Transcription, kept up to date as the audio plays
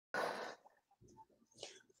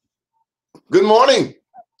Good morning,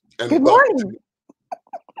 and Good welcome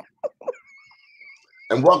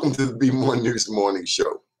morning. to the BmoreNews Morning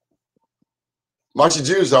Show. Marcia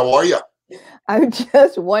Jews, how are you? I'm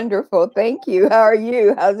just wonderful. Thank you. How are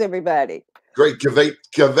you? How's everybody? Great.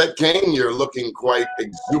 Cavette Kane, you're looking quite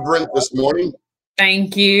exuberant this morning.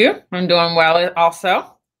 Thank you. I'm doing well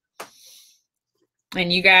also.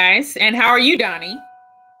 And you guys? And how are you, Donnie?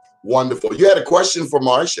 Wonderful. You had a question for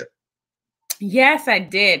Marcia. Yes, I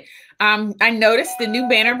did. I noticed the new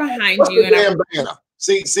banner behind What's you. The damn banner.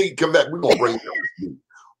 See, Cavette, we're going to bring it.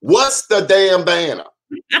 What's the damn banner?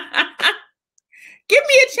 Give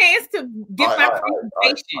me a chance to give my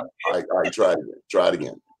presentation. All right, try it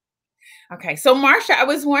again. Okay, so Marcia, I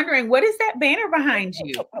was wondering, what is that banner behind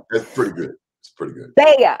you? It's pretty good. It's pretty good.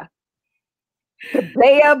 BEA. The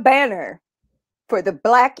BEA banner for the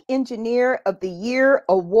Black Engineer of the Year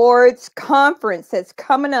Awards Conference that's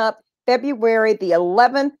coming up February the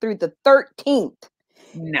 11th through the 13th.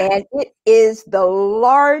 Nice. And it is the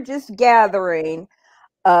largest gathering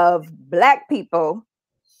of Black people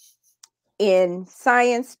in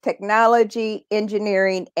science, technology,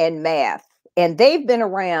 engineering, and math. And they've been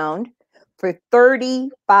around for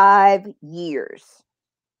 35 years.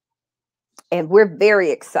 And we're very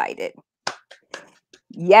excited.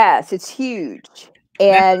 Yes, it's huge.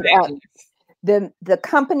 And the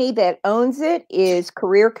company that owns it is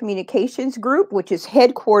Career Communications Group, which is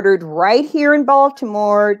headquartered right here in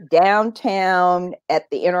Baltimore, downtown at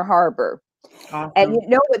the Inner Harbor. Awesome. And you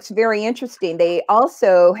know what's very interesting? They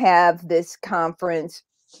also have this conference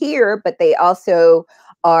here, but they also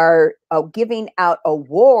are giving out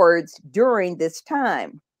awards during this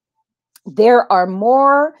time. There are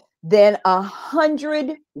more than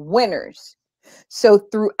 100 winners. So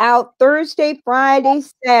throughout Thursday, Friday,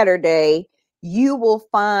 Saturday, you will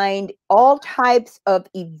find all types of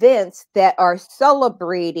events that are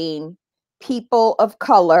celebrating people of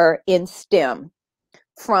color in STEM,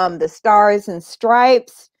 from the Stars and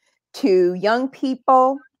Stripes to young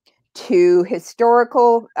people to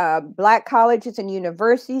historical Black colleges and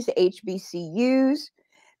universities, HBCUs.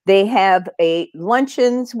 They have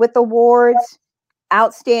luncheons with awards.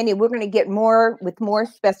 Outstanding. We're going to get more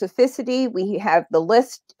specificity. We have the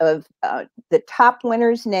list of the top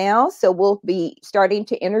winners now, so we'll be starting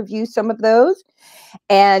to interview some of those.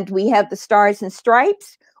 And we have the Stars and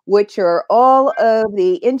Stripes, which are all of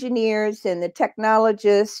the engineers and the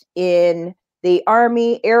technologists in the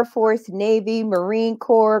Army, Air Force, Navy, Marine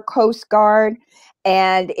Corps, Coast Guard.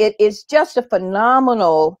 And it is just a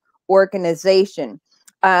phenomenal organization.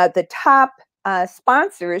 The top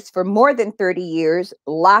sponsors for more than 30 years,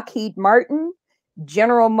 Lockheed Martin,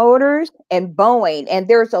 General Motors, and Boeing. And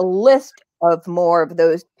there's a list of more of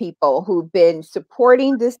those people who've been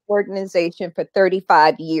supporting this organization for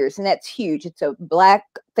 35 years. And that's huge. It's a Black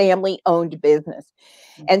family-owned business.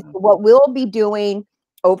 Mm-hmm. And so what we'll be doing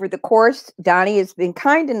over the course, Donnie has been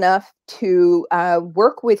kind enough to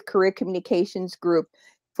work with Career Communications Group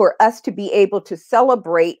for us to be able to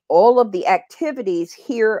celebrate all of the activities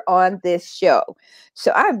here on this show.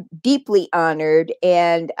 So I'm deeply honored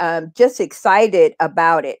and just excited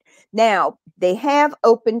about it. Now, they have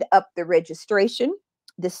opened up the registration.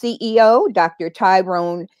 The CEO, Dr.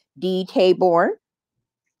 Tyrone D. Taborn.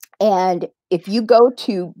 And if you go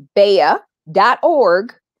to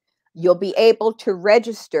bea.org, you'll be able to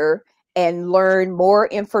register and learn more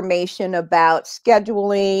information about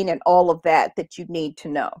scheduling and all of that you need to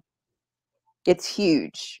know. It's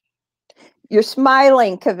huge. You're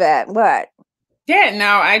smiling, Cavette. What? Yeah, no,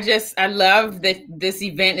 I love that this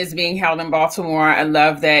event is being held in Baltimore. I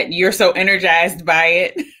love that you're so energized by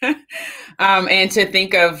it. And to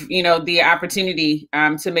think of, the opportunity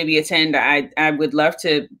to maybe attend, I would love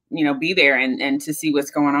to, be there and to see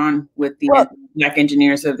what's going on with the Black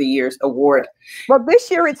Engineers of the Year's award. Well,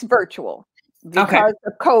 this year it's virtual because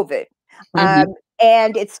of COVID. Mm-hmm.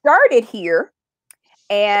 And it started here.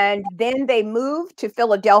 And then they moved to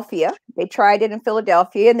Philadelphia. They tried it in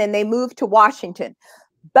Philadelphia, and then they moved to Washington.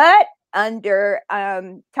 But under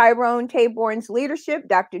Tyrone Taborn's leadership,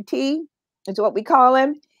 Dr. T is what we call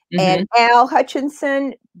him, mm-hmm. and Al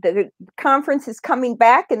Hutchinson, the conference is coming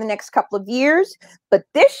back in the next couple of years. But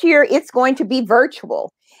this year, it's going to be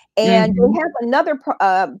virtual. And mm-hmm. we have another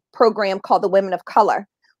program called the Women of Color,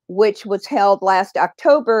 which was held last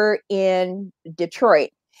October in Detroit.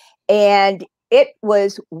 And it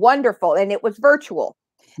was wonderful, and it was virtual.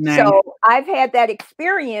 Nice. So I've had that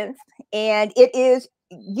experience, and it is,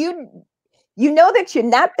 you know that you're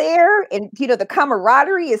not there, and the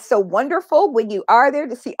camaraderie is so wonderful when you are there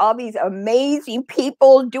to see all these amazing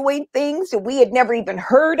people doing things that we had never even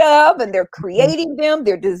heard of, and they're creating them,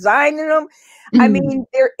 they're designing them. Mm-hmm. I mean,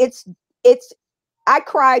 I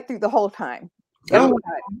cried through the whole time. Oh.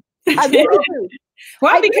 I really do.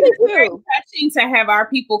 Well, because it's very touching to have our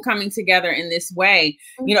people coming together in this way,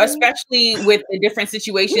 you know, especially with the different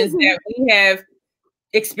situations that we have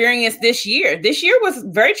experienced this year. This year was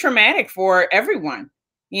very traumatic for everyone,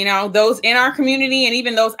 you know, those in our community and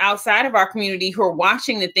even those outside of our community who are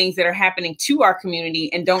watching the things that are happening to our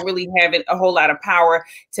community and don't really have a whole lot of power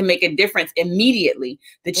to make a difference immediately.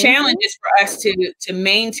 The challenge is for us to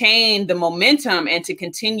maintain the momentum and to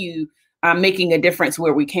continue making a difference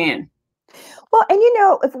where we can. Well, and you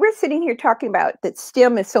know, if we're sitting here talking about that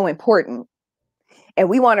STEM is so important and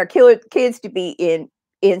we want our kids to be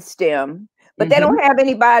in STEM, but they don't have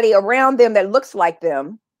anybody around them that looks like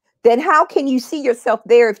them, then how can you see yourself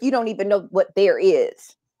there if you don't even know what there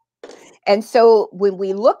is? And so when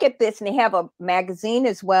we look at this, and they have a magazine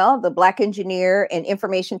as well, the Black Engineer and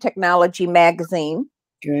Information Technology magazine.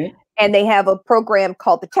 Good. And they have a program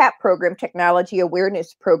called the TAP program, Technology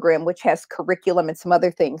Awareness Program, which has curriculum and some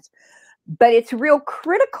other things. But it's real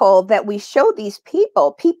critical that we show these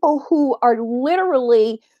people who are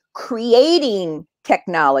literally creating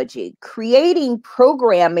technology, creating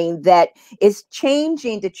programming that is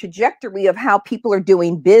changing the trajectory of how people are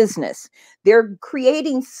doing business. They're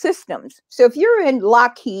creating systems. So if you're in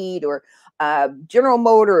Lockheed or General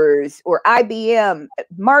Motors or IBM,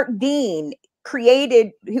 Mark Dean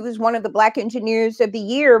he was one of the Black Engineers of the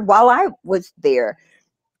Year while I was there.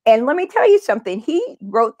 And let me tell you something. He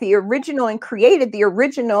wrote the original and created the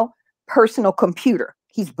original personal computer.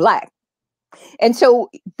 He's Black. And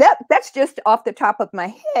so that's just off the top of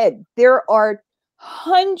my head. There are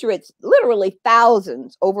hundreds, literally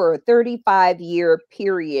thousands over a 35-year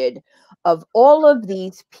period of all of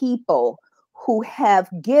these people who have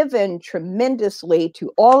given tremendously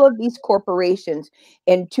to all of these corporations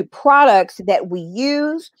and to products that we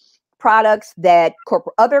use, products that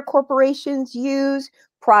other corporations use,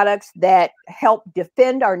 products that help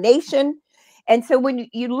defend our nation. And so when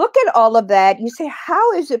you look at all of that, you say,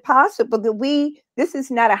 how is it possible that this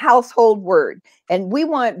is not a household word? And we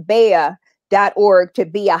want BEA.org to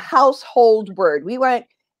be a household word. We want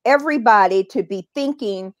everybody to be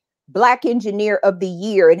thinking Black Engineer of the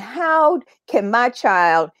Year. And how can my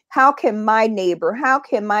child, how can my neighbor, how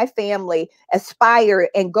can my family aspire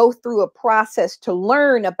and go through a process to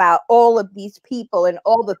learn about all of these people and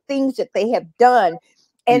all the things that they have done?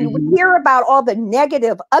 And we hear about all the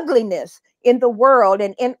negative ugliness in the world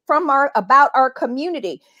and about our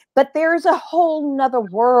community. But there's a whole nother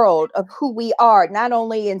world of who we are, not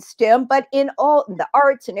only in STEM, but in all the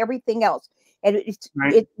arts and everything else. And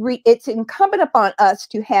it's incumbent upon us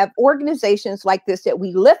to have organizations like this that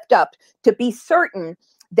we lift up to be certain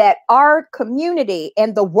that our community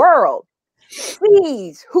and the world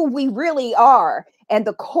sees who we really are and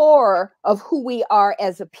the core of who we are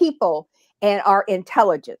as a people and our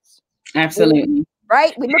intelligence. Absolutely.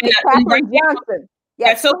 Right? We look at Katherine Johnson. Yes,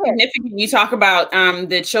 that's so significant. You talk about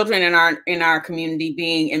the children in our community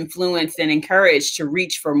being influenced and encouraged to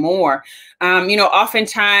reach for more. You know,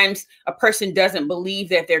 oftentimes a person doesn't believe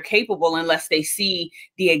that they're capable unless they see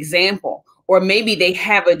the example, or maybe they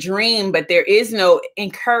have a dream, but there is no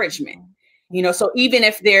encouragement. You know, so even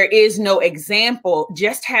if there is no example,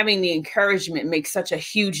 just having the encouragement makes such a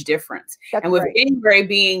huge difference. That's and with January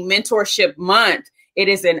being Mentorship Month, it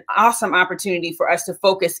is an awesome opportunity for us to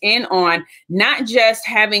focus in on not just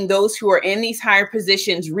having those who are in these higher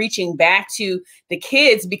positions reaching back to the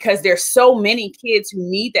kids, because there's so many kids who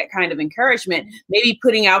need that kind of encouragement, maybe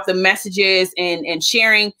putting out the messages and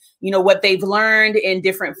sharing, you know, what they've learned in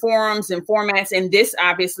different forums and formats. And this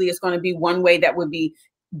obviously is going to be one way that would be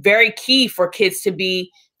very key for kids to be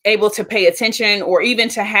able to pay attention, or even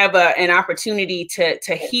to have an opportunity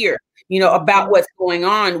to hear, you know, about what's going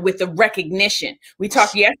on with the recognition. We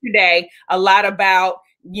talked yesterday a lot about,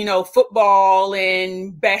 you know, football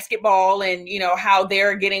and basketball and, you know, how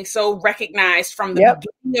they're getting so recognized from the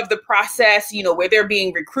beginning of the process, you know, where they're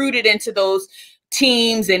being recruited into those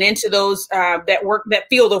teams and into those that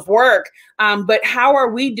field of work. But how are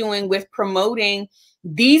we doing with promoting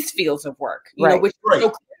these fields of work, you know, which is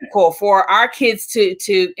so critical for our kids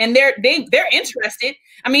to and they're interested.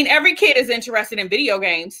 I mean, every kid is interested in video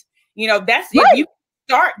games. You know, that's if you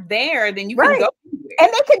start there, then you can go. And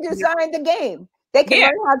they can design the game. They can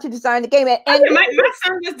learn how to design the game. And my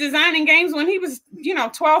son was designing games when he was, you know,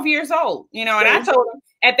 12 years old, you know, and I told him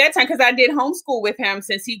at that time, because I did homeschool with him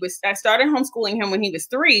since I started homeschooling him when he was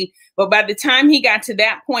 3. But by the time he got to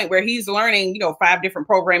that point where he's learning, you know, 5 different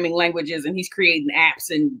programming languages and he's creating apps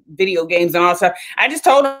and video games and all that stuff, I just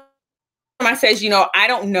told him, I says, I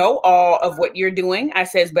don't know all of what you're doing. I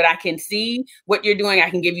says, but I can see what you're doing. I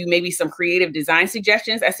can give you maybe some creative design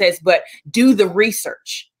suggestions. I says, but do the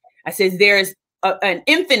research. I says, there's an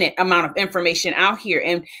infinite amount of information out here.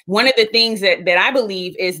 And one of the things that I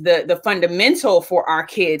believe is the fundamental for our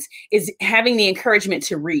kids is having the encouragement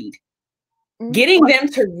to read, getting them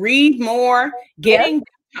to read more, getting them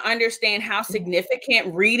to understand how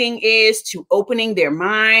significant reading is to opening their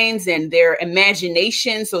minds and their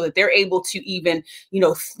imagination so that they're able to even,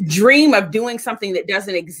 dream of doing something that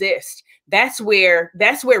doesn't exist. That's where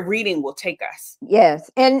reading will take us. Yes.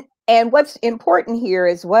 And what's important here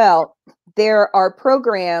as well, there are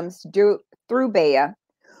programs through BEA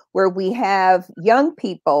where we have young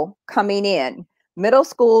people coming in. Middle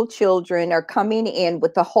school children are coming in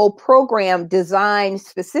with the whole program designed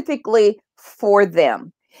specifically for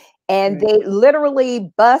them. And they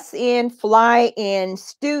literally fly in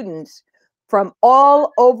students from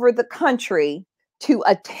all over the country to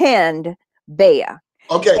attend BEA.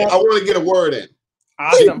 Okay, I want to get a word in.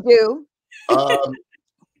 Awesome.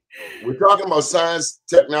 We're talking about science,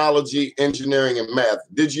 technology, engineering, and math.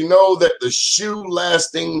 Did you know that the shoe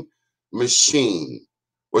lasting machine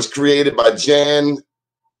was created by Jan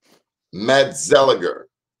Matzeliger?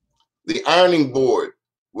 The ironing board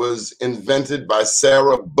was invented by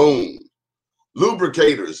Sarah Boone.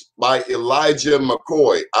 Lubricators by Elijah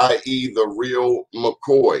McCoy, i.e. the real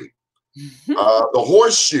McCoy. The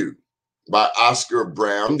horseshoe by Oscar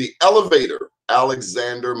Brown. The elevator,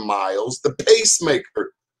 Alexander Miles. The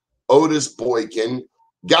pacemaker, Otis Boykin.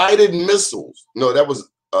 Guided missiles. No, that was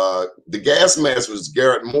the gas mask was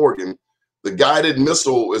Garrett Morgan. The guided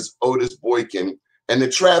missile is Otis Boykin. And the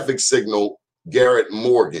traffic signal, Garrett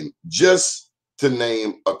Morgan. Just to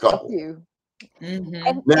name a couple.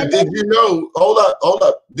 Now, did you know, hold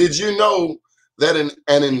up. Did you know that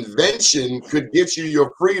an invention could get you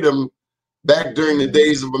your freedom back during the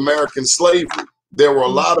days of American slavery? There were a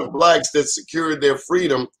lot of blacks that secured their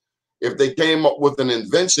freedom if they came up with an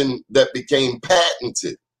invention that became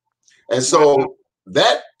patented. And so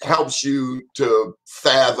that helps you to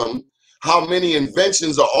fathom how many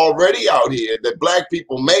inventions are already out here that black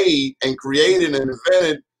people made and created and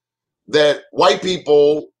invented that white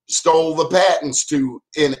people stole the patents to,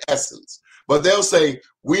 in essence. But they'll say,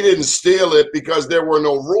 we didn't steal it because there were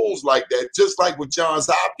no rules like that. Just like with Johns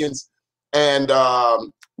Hopkins and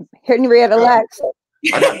Henrietta Lacks.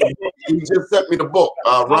 He just sent me the book,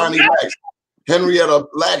 Ronnie Lacks. Henrietta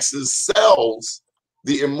Lacks' cells,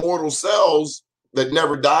 the immortal cells that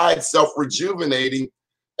never died, self-rejuvenating.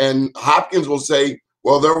 And Hopkins will say,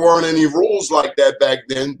 well, there weren't any rules like that back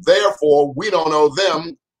then. Therefore, we don't owe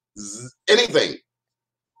them anything.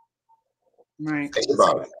 Right. Think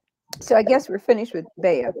about it. So I guess we're finished with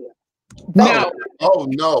BEA. No. Oh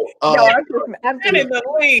no. I'm in the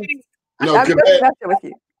lead. No, I'm just messing with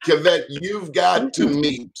you. Kavette, you've got to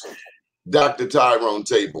meet Dr. Tyrone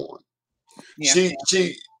Taborn. Yeah.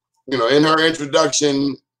 She, in her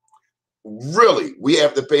introduction, really, we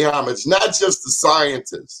have to pay homage, not just the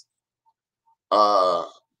scientists,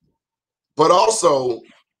 but also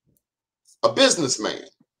a businessman.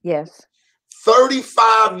 Yes.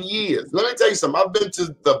 35 years. Let me tell you something. I've been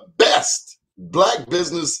to the best black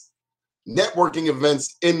business networking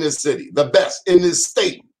events in this city, the best in this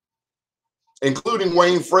state, including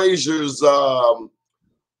Wayne Frazier's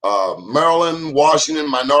Maryland, Washington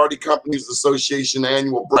Minority Companies Association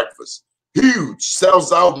annual breakfast. Huge,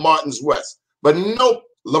 sells out Martin's West. But nope,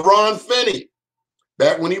 LeBron Finney,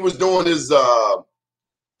 back when he was doing his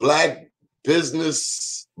black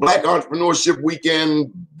entrepreneurship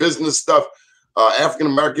weekend business stuff,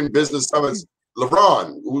 African-American business summits,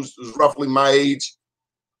 LeBron, who's roughly my age,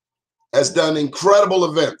 has done incredible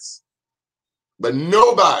events. But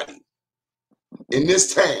nobody in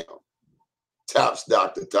this town tops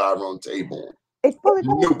Dr. Tyrone Taborn.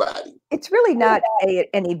 Nobody. It's really not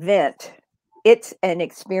an event. It's an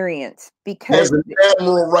experience because there's an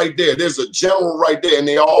admiral right there. There's a general right there, and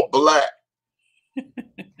they're all black.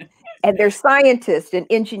 And they're scientists and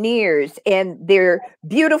engineers, and they're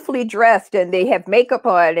beautifully dressed, and they have makeup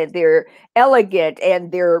on, and they're elegant,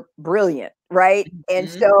 and they're brilliant, right? And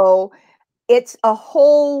so it's a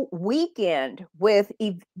whole weekend with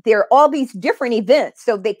there are all these different events.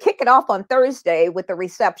 So they kick it off on Thursday with a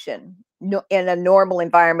reception in a normal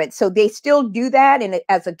environment. So they still do that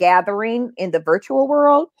as a gathering in the virtual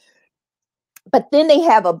world. But then they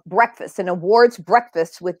have a breakfast, an awards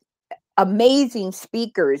breakfast with amazing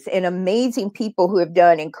speakers and amazing people who have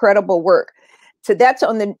done incredible work. So that's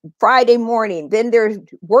on the Friday morning. Then there's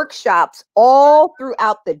workshops all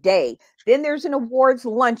throughout the day. Then there's an awards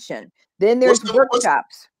luncheon. Then there's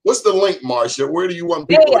workshops. What's the link, Marcia? Where do you want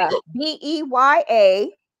people to go?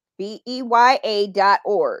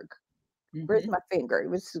 BEYA.org. Where's my finger?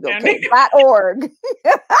 This is okay. .org.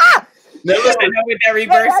 Now listen, I know with that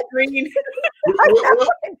reverse screen.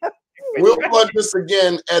 We'll plug this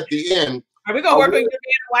again at the end. Are we gonna work on your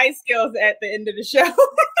white skills at the end of the show?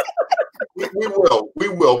 We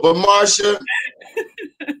will. But Marcia,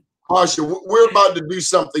 we're about to do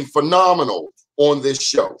something phenomenal on this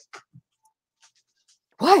show.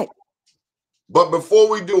 What? But before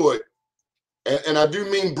we do it, and I do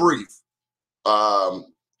mean brief,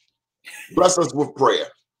 bless us with prayer.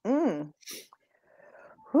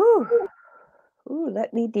 Ooh,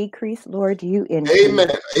 let me decrease, Lord, you increase.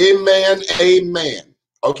 Amen. Amen. Amen.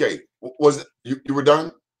 Okay. Was it you were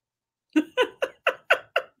done?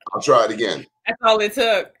 I'll try it again. That's all it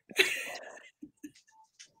took.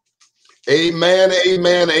 Amen.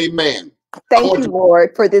 Amen. Amen. Thank you,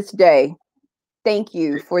 Lord, for this day. Thank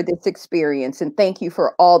you for this experience. And thank you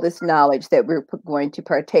for all this knowledge that we're going to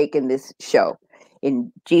partake in this show.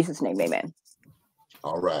 In Jesus' name, amen.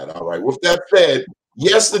 All right. All right. With that said,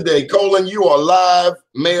 yesterday, Colin, you are live.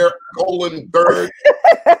 Mayor Colin Byrd,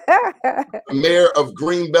 Mayor of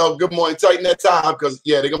Greenbelt. Good morning. Tighten that tie because,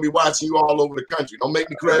 they're going to be watching you all over the country. Don't make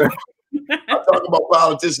me crazy. I'm talking about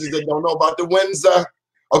politicians that don't know about the wins.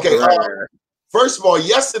 Okay. First of all,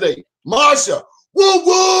 yesterday, Marsha, woo,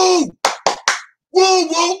 woo. Woo,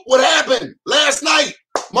 woo. What happened last night?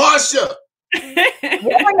 Marsha.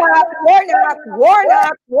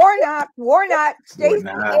 Warnock. Stacey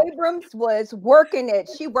Abrams was working it.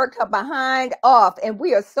 She worked her behind off, and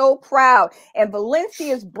we are so proud. And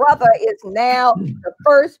Valencia's brother is now the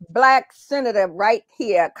first Black senator right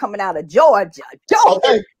here coming out of Georgia.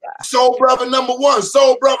 Okay. Soul brother number one.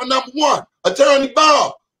 Attorney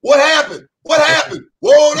Bob. What happened?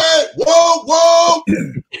 Whoa.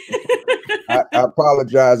 I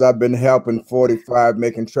apologize. I've been helping 45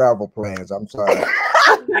 making travel plans. I'm sorry.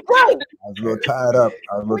 I was a little tied up.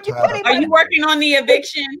 Are you working on the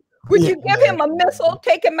eviction? Would you give him a missile?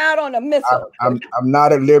 Take him out on a missile. I'm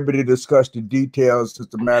not at liberty to discuss the details.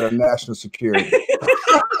 It's a matter of national security.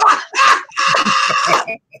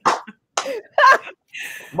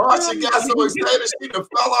 Marsha got so excited she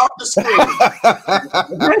fell off the screen.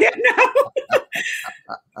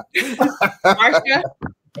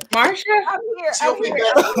 Marsha, I'm here.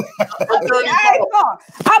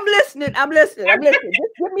 I'm listening. Just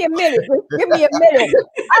give me a minute.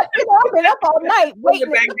 I've been up all night waiting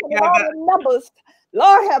to look at all the numbers.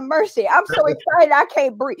 Lord have mercy. I'm so excited I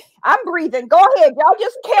can't breathe. I'm breathing. Go ahead, y'all.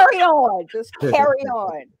 Just carry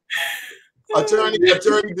on. Attorney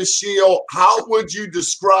DeShield, how would you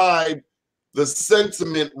describe the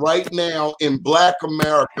sentiment right now in Black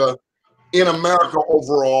America, in America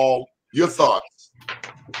overall? Your thoughts?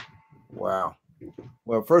 Wow.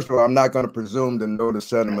 Well, first of all, I'm not going to presume to know the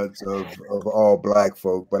sentiments of all Black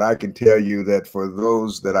folk, but I can tell you that for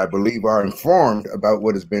those that I believe are informed about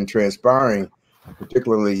what has been transpiring,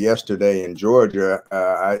 particularly yesterday in Georgia,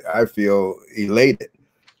 I feel elated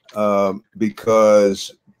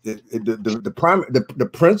because the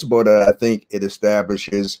principle that I think it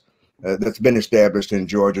establishes, that's been established in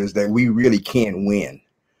Georgia, is that we really can win,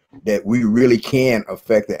 that we really can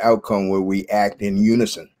affect the outcome where we act in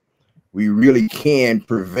unison. We really can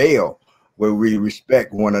prevail where we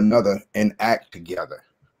respect one another and act together.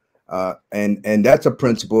 And that's a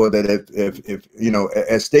principle that if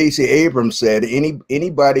as Stacey Abrams said,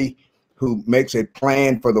 anybody who makes a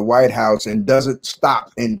plan for the White House and doesn't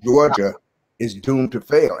stop in Georgia is doomed to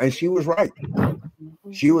fail. And she was right.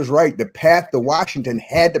 The path to Washington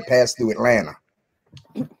had to pass through Atlanta.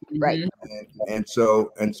 Right. And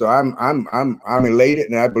so I'm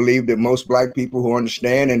elated, and I believe that most Black people who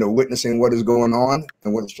understand and are witnessing what is going on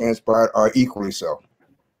and what has transpired are equally so.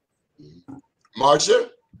 Marsha?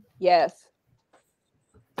 Yes.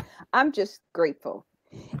 I'm just grateful.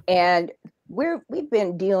 And we've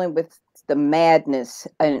been dealing with the madness,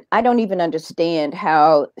 and I don't even understand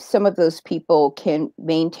how some of those people can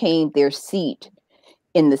maintain their seat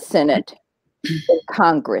in the Senate, in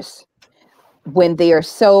Congress, when they are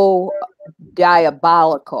so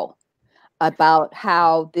diabolical about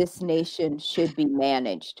how this nation should be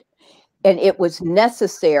managed. And it was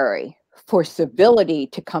necessary for civility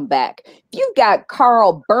to come back. You've got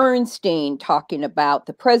Carl Bernstein talking about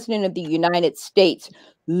the President of the United States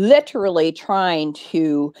literally trying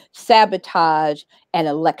to sabotage an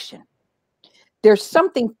election. There's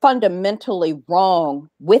something fundamentally wrong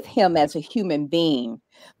with him as a human being,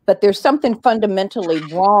 but there's something fundamentally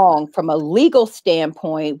wrong from a legal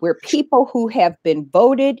standpoint where people who have been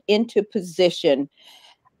voted into position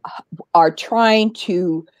are trying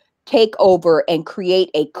to take over and create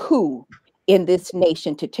a coup in this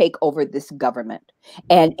nation to take over this government.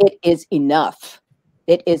 And it is enough.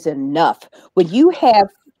 It is enough. When you have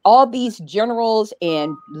all these generals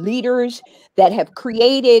and leaders that have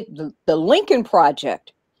created the Lincoln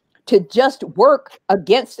Project to just work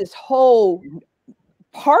against this whole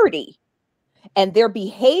party and their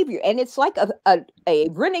behavior, and it's like a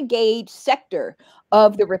renegade sector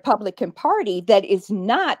of the Republican Party that is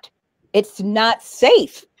not, it's not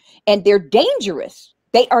safe, and they're dangerous.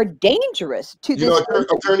 They are dangerous to this.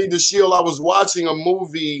 Attorney DeShield, I was watching a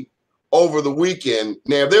movie over the weekend.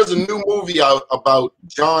 Now, there's a new movie out about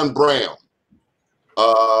John Brown.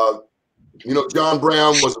 John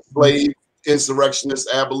Brown was a slave insurrectionist,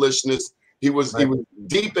 abolitionist. He was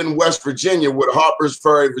deep in West Virginia where the Harper's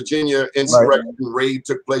Ferry, Virginia insurrection raid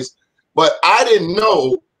took place. But I didn't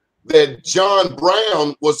know that John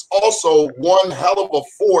Brown was also one hell of a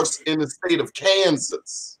force in the state of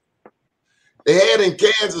Kansas. They had in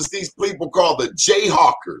Kansas these people called the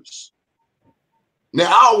Jayhawkers. Now,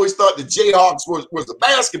 I always thought the Jayhawks was a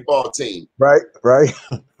basketball team. Right. But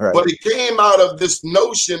it came out of this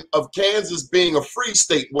notion of Kansas being a free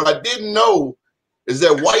state. What I didn't know is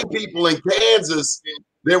that white people in Kansas,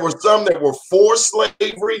 there were some that were for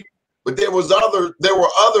slavery, but there were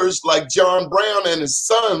others like John Brown and his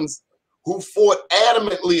sons who fought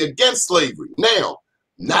adamantly against slavery. Now,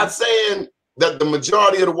 not saying that the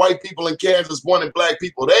majority of the white people in Kansas wanted black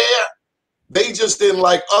people there. They just didn't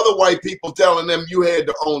like other white people telling them you had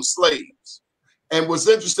to own slaves. And what's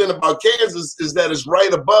interesting about Kansas is that it's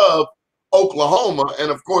right above Oklahoma.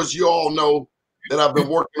 And of course, you all know that I've been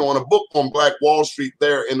working on a book on Black Wall Street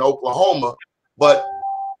there in Oklahoma. But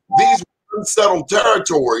these unsettled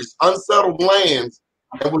territories, unsettled lands.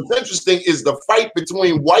 And what's interesting is the fight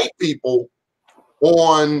between white people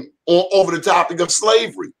on over the topic of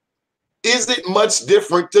slavery. Is it much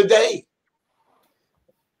different today?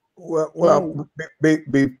 Well,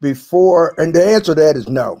 before, and the answer to that is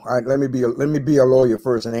no. Let me be a lawyer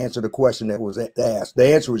first and answer the question that was asked.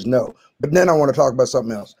 The answer is no. But then I want to talk about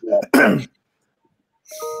something else. A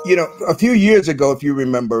few years ago, if you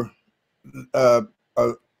remember, a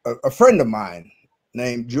friend of mine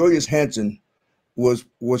named Julius Henson was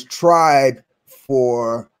tried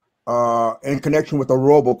for in connection with a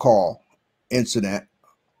robocall incident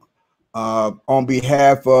on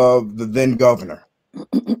behalf of the then governor.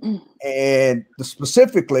 And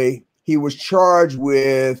specifically, he was charged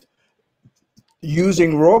with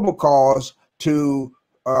using robocalls to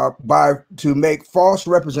make false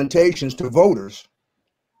representations to voters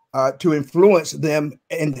to influence them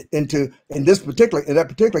in that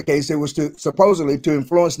particular case, it was supposedly to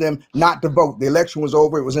influence them not to vote. The election was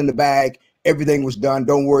over, it was in the bag, everything was done.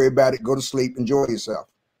 Don't worry about it. Go to sleep, enjoy yourself.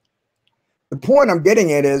 The point I'm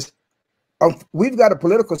getting at is we've got a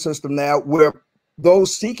political system now where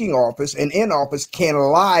those seeking office and in office can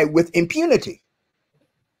lie with impunity.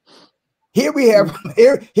 Here we have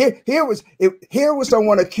here was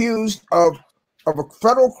someone accused of a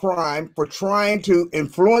federal crime for trying to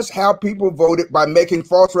influence how people voted by making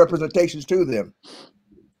false representations to them.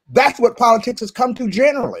 That's what politics has come to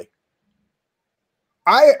generally.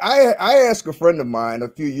 I asked a friend of mine a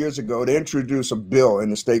few years ago to introduce a bill in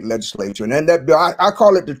the state legislature, and that bill, I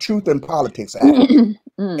call it the Truth in Politics Act.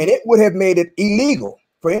 And it would have made it illegal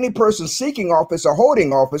for any person seeking office or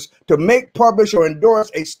holding office to make, publish, or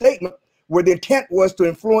endorse a statement where the intent was to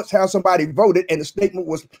influence how somebody voted and the statement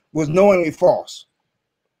was knowingly false.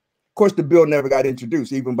 Of course, the bill never got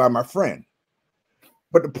introduced, even by my friend.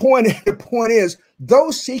 But the point is,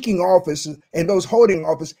 those seeking office and those holding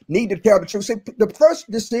office need to tell the truth. See, the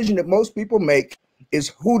first decision that most people make is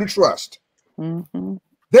who to trust. Mm-hmm.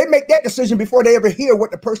 They make that decision before they ever hear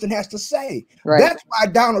what the person has to say. Right. That's why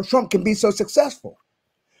Donald Trump can be so successful,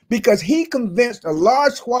 because he convinced a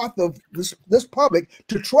large swath of this public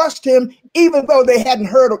to trust him, even though they hadn't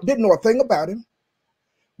heard or didn't know a thing about him.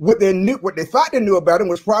 What they thought they knew about him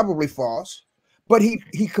was probably false, but he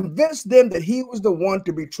convinced them that he was the one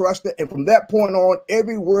to be trusted. And from that point on,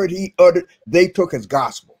 every word he uttered, they took as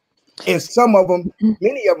gospel. And some of them,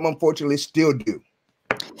 many of them, unfortunately, still do.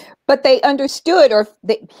 But they understood, or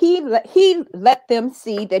he let them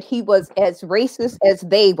see that he was as racist as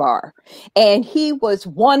they are, and he was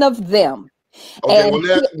one of them. Okay, and well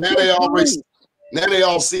now they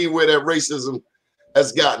all see where that racism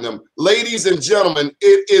has gotten them. Ladies and gentlemen,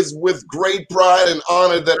 it is with great pride and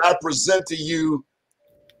honor that I present to you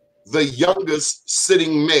the youngest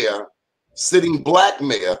sitting black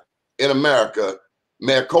mayor in America,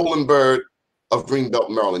 Mayor Colin Byrd of Greenbelt,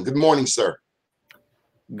 Maryland. Good morning, sir.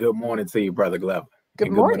 Good morning to you, Brother Glover.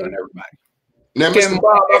 Good morning, everybody. Now, Mr.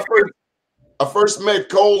 Bob, I first met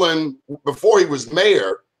Colin before he was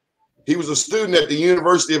mayor. He was a student at the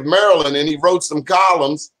University of Maryland, and he wrote some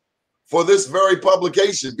columns for this very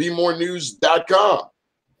publication, BmoreNews.com.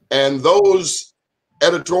 And those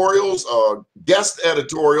editorials, guest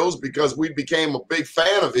editorials, because we became a big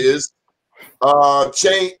fan of his, helped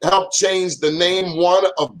change the name one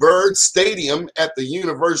of Byrd Stadium at the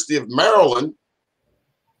University of Maryland.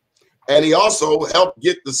 And he also helped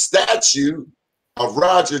get the statue of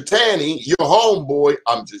Roger Taney, your homeboy,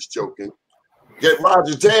 I'm just joking, get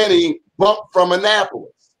Roger Taney bumped from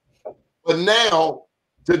Annapolis. But now,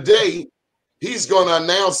 today, he's going to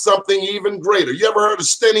announce something even greater. You ever heard of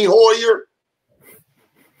Steny Hoyer?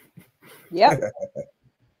 Yep.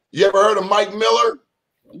 You ever heard of Mike Miller?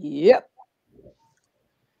 Yep.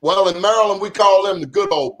 Well, in Maryland, we call them the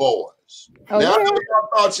good old boys. Oh, now, yeah. I know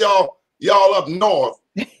y'all thought y'all up north.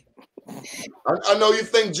 I know you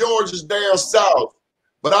think George is down south,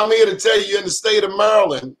 but I'm here to tell you, in the state of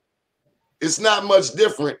Maryland, it's not much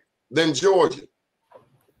different than Georgia.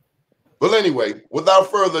 Well, anyway,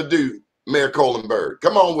 without further ado, Mayor Colin Byrd.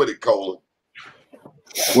 Come on with it, Colin.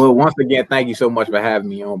 Well, once again, thank you so much for having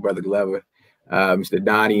me on, Brother Glover, Mr.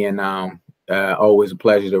 Donnie, and always a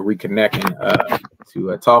pleasure to reconnect and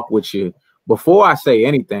to talk with you. Before I say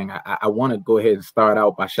anything, I want to go ahead and start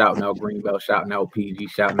out by shouting out Greenbelt, shouting out PG,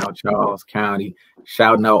 shouting out Charles County,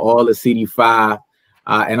 shouting out all the CD5,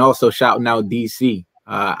 and also shouting out DC.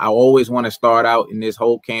 I always want to start out in this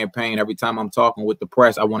whole campaign. Every time I'm talking with the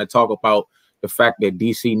press, I want to talk about the fact that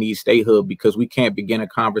DC needs statehood, because we can't begin a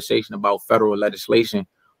conversation about federal legislation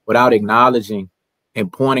without acknowledging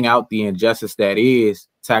and pointing out the injustice that is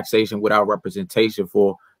taxation without representation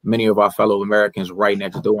for many of our fellow Americans right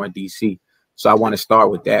next door in DC. So I want to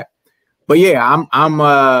start with that. But yeah,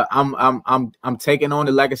 I'm taking on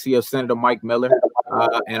the legacy of Senator Mike Miller,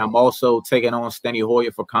 and I'm also taking on Steny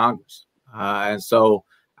Hoyer for Congress. And so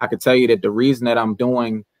I can tell you that the reason that I'm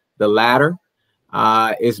doing the latter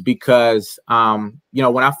is because, you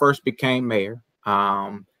know, when I first became mayor,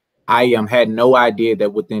 I had no idea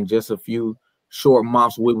that within just a few short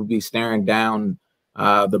months, we would be staring down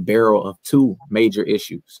the barrel of two major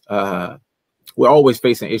issues. We're always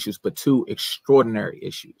facing issues, but two extraordinary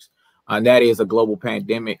issues. And that is a global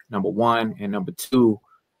pandemic, number one, and number two,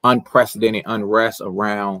 unprecedented unrest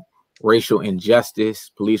around racial injustice,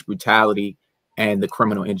 police brutality, and the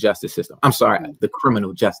criminal injustice system. I'm sorry, the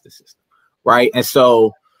criminal justice system, right? And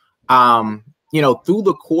so, you know, through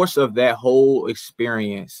the course of that whole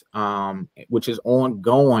experience, which is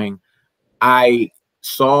ongoing, I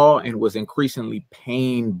saw and was increasingly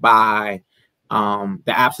pained by the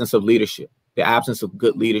absence of leadership, the absence of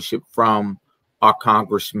good leadership from our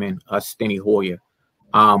Congressman, Steny Hoyer,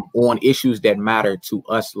 on issues that matter to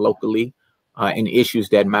us locally, and issues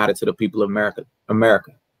that matter to the people of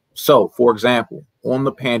America. So, for example, on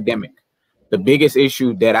the pandemic, the biggest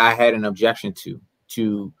issue that I had an objection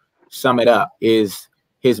to sum it up, is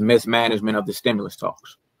his mismanagement of the stimulus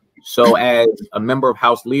talks. So as a member of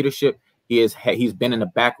House leadership, he's been in the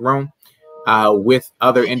back room with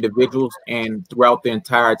other individuals, and throughout the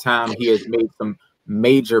entire time, he has made some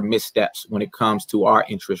major missteps when it comes to our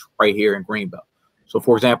interests right here in Greenbelt. So,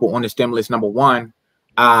 for example, on the stimulus number one,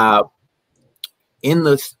 in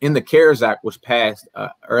the CARES Act, was passed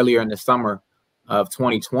earlier in the summer of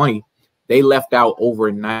 2020, they left out over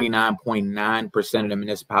 99.9% of the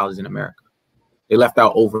municipalities in America. They left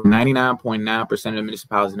out over 99.9% of the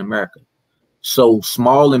municipalities in America. So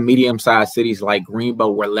small and medium-sized cities like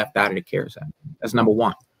Greenbelt were left out of the CARES Act. That's number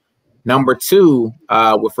one. Number two,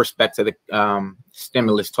 with respect to the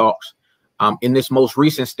stimulus talks, in this most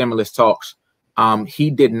recent stimulus talks, he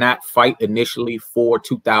did not fight initially for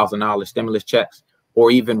 $2,000 stimulus checks or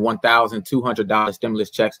even $1,200 stimulus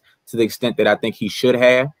checks to the extent that I think he should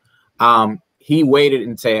have. He waited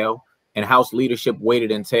until, and House leadership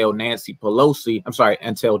waited until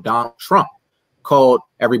until Donald Trump called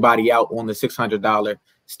everybody out on the $600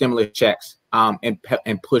 stimulus checks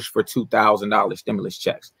and pushed for $2,000 stimulus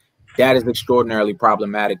checks. That is extraordinarily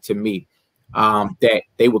problematic to me, that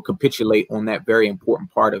they would capitulate on that very important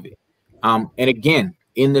part of it. And again,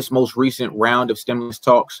 in this most recent round of stimulus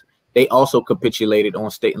talks, they also capitulated on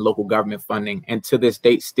state and local government funding, and to this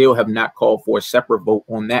date still have not called for a separate vote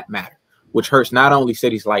on that matter, which hurts not only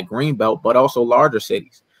cities like Greenbelt, but also larger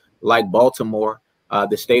cities like Baltimore,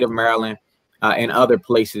 the state of Maryland, and other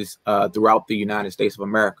places throughout the United States of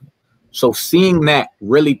America. So seeing that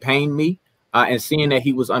really pained me, and seeing that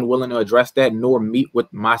he was unwilling to address that nor meet with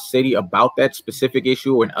my city about that specific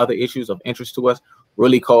issue and other issues of interest to us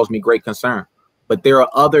really caused me great concern. But there are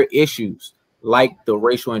other issues like the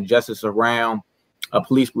racial injustice around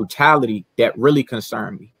police brutality that really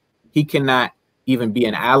concern me. He cannot even be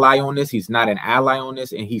an ally on this. He's not an ally on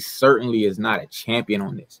this, and he certainly is not a champion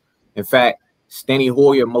on this. In fact, Steny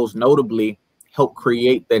Hoyer most notably helped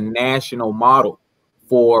create the national model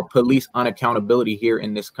for police unaccountability here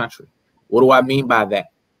in this country. What do I mean by that?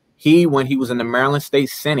 When he was in the Maryland State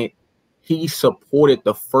Senate, he supported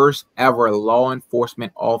the first ever law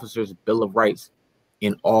enforcement officers' Bill of Rights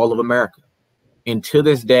in all of America. And to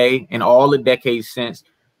this day, and all the decades since,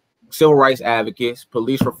 civil rights advocates,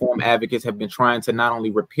 police reform advocates have been trying to not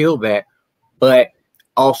only repeal that, but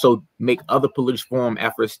also make other police reform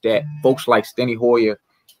efforts that folks like Steny Hoyer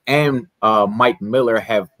and Mike Miller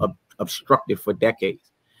have obstructed for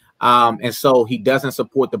decades. And so he doesn't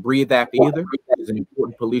support the BREATHE Act either. It's an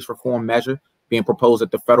important police reform measure being proposed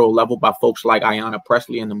at the federal level by folks like Ayanna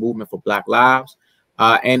Pressley and the Movement for Black Lives.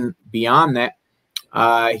 And beyond that,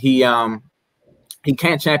 he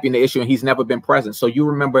can't champion the issue, and he's never been present. So you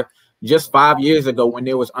remember just 5 years ago when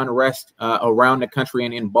there was unrest around the country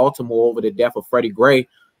and in Baltimore over the death of Freddie Gray,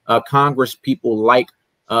 Congress people like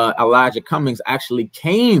Elijah Cummings actually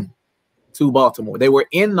came to Baltimore. They were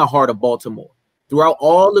in the heart of Baltimore throughout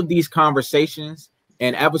all of these conversations.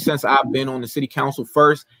 And ever since I've been on the city council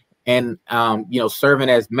first and, serving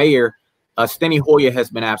as mayor, Steny Hoyer has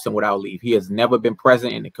been absent without leave. He has never been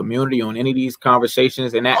present in the community on any of these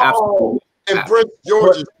conversations. And that absolutely in Prince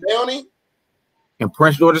George's County? In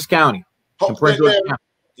Prince George's County. In Prince George's County.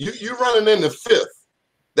 You running in the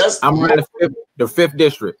 5th. I'm running the 5th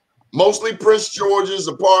district. Mostly Prince George is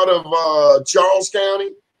a part of Charles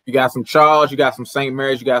County. You got some Charles, you got some St.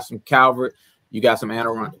 Mary's, you got some Calvert, you got some Anne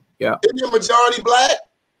Arundel. Yeah. Is your majority black?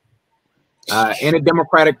 In a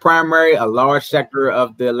Democratic primary, a large sector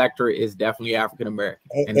of the electorate is definitely African American.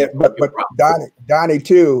 But Donnie,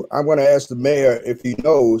 too, I'm going to ask the mayor if he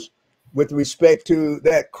knows, with respect to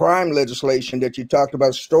that crime legislation that you talked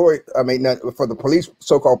about, for the police,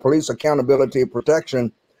 so-called police accountability and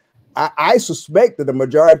protection. I suspect that the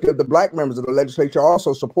majority of the black members of the legislature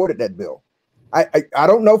also supported that bill. I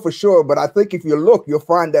don't know for sure, but I think if you look, you'll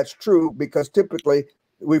find that's true, because typically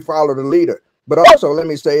we follow the leader. But also, let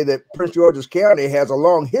me say that Prince George's County has a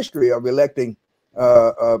long history of electing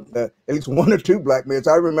at least 1 or 2 black mayors.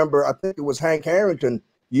 I remember, I think it was Hank Harrington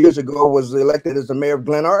years ago was elected as the mayor of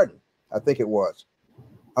Glen Arden. I think it was.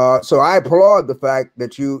 So I applaud the fact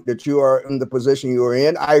that you are in the position you are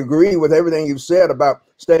in. I agree with everything you've said about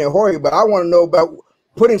Steny Hoyer, but I want to know about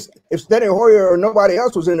if Steny Hoyer or nobody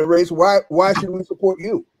else was in the race, why should we support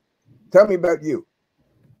you? Tell me about you.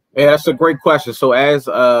 Yeah, that's a great question. So as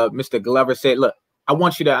Mr. Glover said, look, I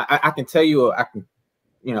want you to, I can tell you, I can,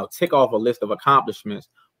 tick off a list of accomplishments,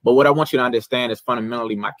 but what I want you to understand is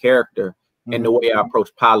fundamentally my character and the way I approach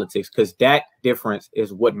politics, because that difference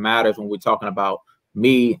is what matters when we're talking about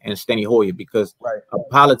me and Steny Hoyer, because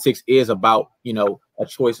politics is about, a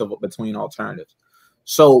choice between alternatives.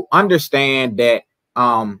 So understand that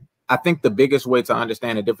I think the biggest way to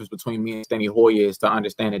understand the difference between me and Steny Hoyer is to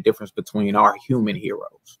understand the difference between our human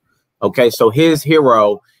heroes. Okay, so his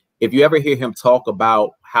hero, if you ever hear him talk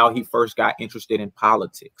about how he first got interested in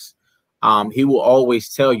politics, he will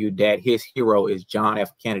always tell you that his hero is John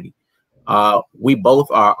F. Kennedy. We both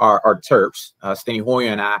are Terps, Steny Hoyer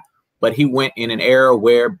and I, but he went in an era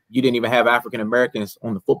where you didn't even have African Americans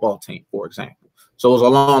on the football team, for example. So it was a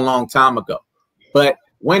long, long time ago. But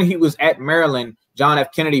when he was at Maryland, John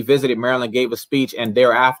F. Kennedy visited Maryland, gave a speech, and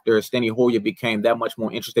thereafter, Steny Hoyer became that much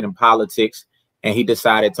more interested in politics, and he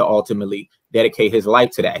decided to ultimately dedicate his life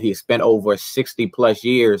to that. He has spent over 60 plus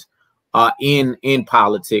years in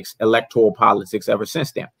politics, electoral politics, ever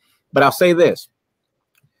since then. But I'll say this.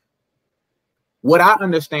 What I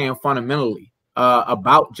understand fundamentally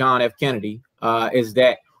about John F. Kennedy is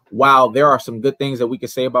that while there are some good things that we could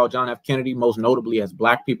say about John F. Kennedy, most notably as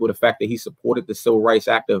Black people, the fact that he supported the Civil Rights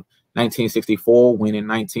Act of 1964, when in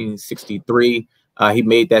 1963 he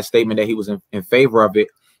made that statement that he was in favor of it,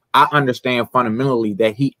 I understand fundamentally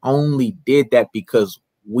that he only did that because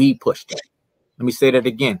we pushed him. Let me say that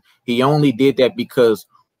again. He only did that because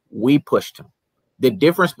we pushed him. The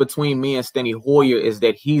difference between me and Steny Hoyer is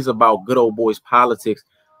that he's about good old boys politics.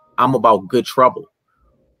 I'm about good trouble.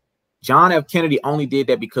 John F. Kennedy only did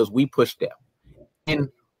that because we pushed him. And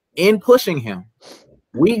in pushing him,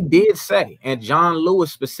 we did say, and John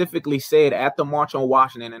Lewis specifically said at the March on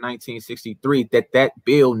Washington in 1963, that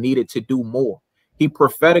bill needed to do more. He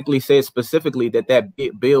prophetically said specifically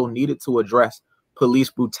that bill needed to address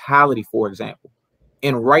police brutality, for example.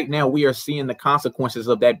 And right now we are seeing the consequences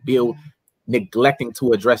of that bill neglecting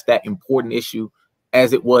to address that important issue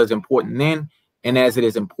as it was important then and as it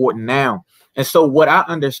is important now. And so what I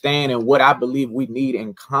understand and what I believe we need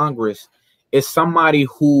in Congress is somebody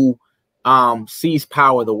who sees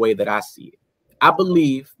power the way that I see it. I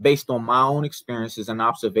believe, based on my own experiences and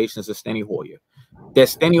observations of Steny Hoyer, that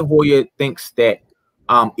Steny Hoyer thinks that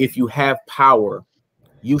if you have power,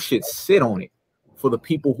 you should sit on it for the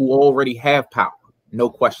people who already have power. No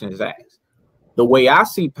questions asked. The way I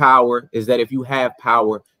see power is that if you have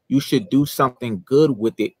power, you should do something good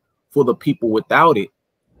with it for the people without it,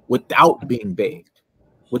 without being begged.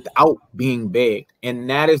 And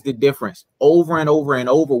that is the difference over and over and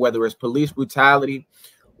over, whether it's police brutality,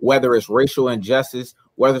 whether it's racial injustice,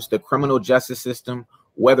 whether it's the criminal justice system,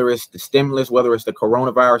 whether it's the stimulus, whether it's the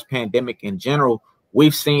coronavirus pandemic in general.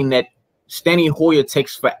 We've seen that Steny Hoyer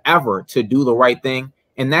takes forever to do the right thing.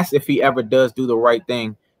 And that's if he ever does do the right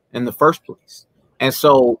thing in the first place. And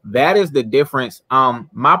so that is the difference.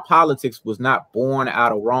 My politics was not born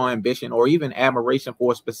out of raw ambition or even admiration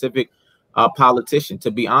for a specific politician.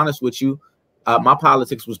 To be honest with you, my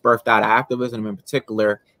politics was birthed out of activism, in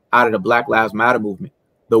particular out of the Black Lives Matter movement.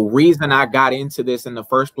 The reason I got into this in the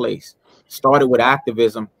first place started with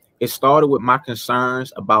activism. It started with my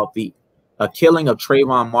concerns about the killing of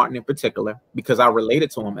Trayvon Martin in particular, because I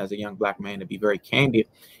related to him as a young Black man, to be very candid.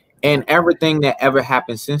 And everything that ever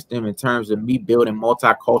happened since then in terms of me building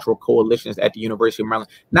multicultural coalitions at the University of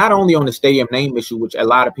Maryland, not only on the stadium name issue, which a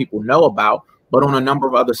lot of people know about, but on a number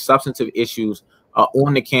of other substantive issues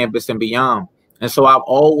on the campus and beyond. And so I've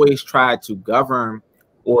always tried to govern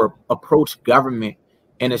or approach government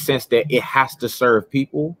in a sense that it has to serve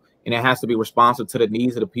people and it has to be responsive to the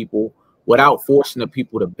needs of the people without forcing the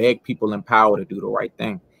people to beg people in power to do the right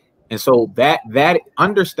thing. And so that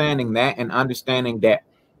understanding that and understanding that,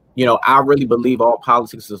 you know, I really believe all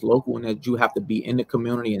politics is local and that you have to be in the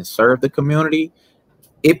community and serve the community.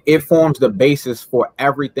 It forms the basis for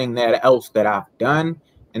everything that else that I've done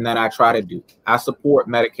and that I try to do. I support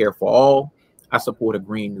Medicare for all. I support a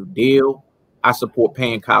Green New Deal. I support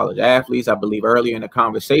paying college athletes. I believe earlier in the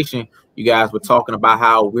conversation, you guys were talking about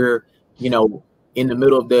how we're, you know, in the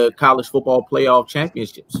middle of the college football playoff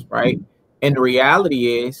championships, right? And the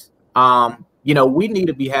reality is, you know, we need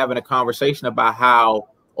to be having a conversation about how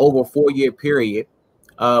over a 4-year period,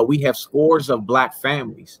 we have scores of Black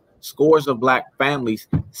families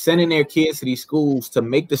sending their kids to these schools to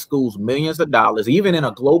make the schools millions of dollars, even in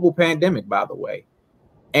a global pandemic, by the way.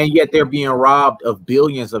 And yet they're being robbed of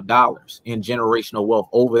billions of dollars in generational wealth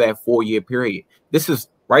over that 4-year period. This is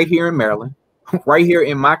right here in Maryland, right here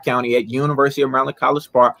in my county at University of Maryland College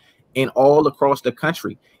Park and all across the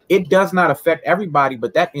country. It does not affect everybody,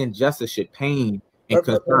 but that injustice should pain and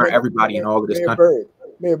concern everybody in all of this country.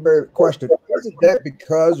 Mayor Byrd, question. Isn't that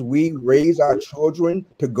because we raise our children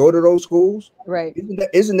to go to those schools? Right.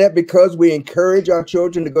 Isn't that because we encourage our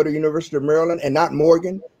children to go to University of Maryland and not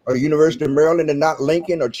Morgan, or University of Maryland and not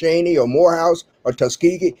Lincoln or Cheney or Morehouse or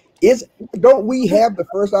Tuskegee? Don't we have the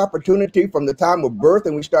first opportunity from the time of birth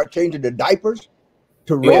and we start changing the diapers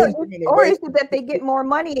to raise them? Or is it that they get more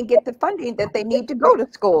money and get the funding that they need to go to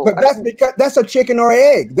school? But that's because that's a chicken or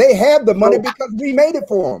egg. They have the money because we made it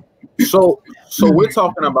for them. So we're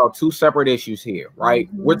talking about two separate issues here, right?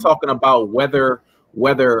 Mm-hmm. We're talking about whether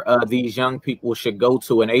these young people should go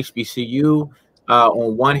to an HBCU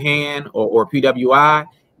on one hand or PWI,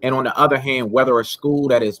 and on the other hand, whether a school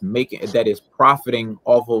that is profiting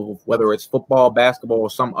off of whether it's football, basketball, or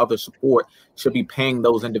some other sport should be paying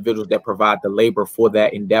those individuals that provide the labor for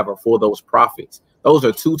that endeavor, for those profits. Those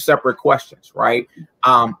are two separate questions, right?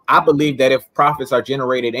 I believe that if profits are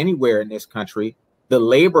generated anywhere in this country, the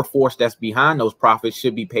labor force that's behind those profits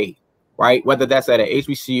should be paid, right? Whether that's at a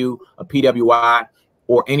HBCU, a PWI,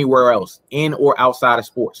 or anywhere else, in or outside of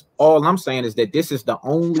sports. All I'm saying is that this is the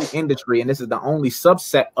only industry, and this is the only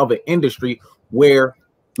subset of an industry where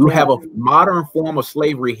you have a modern form of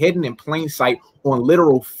slavery hidden in plain sight on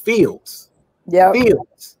literal fields,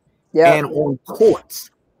 fields, and on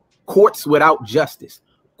courts without justice,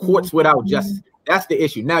 without justice. That's the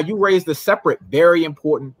issue. Now, you raised a separate, very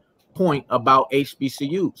important point about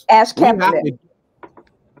HBCUs. Ask Kaepernick.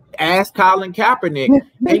 Ask Colin Kaepernick.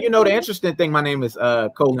 And you know, the interesting thing, my name is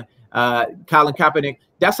Colin Kaepernick.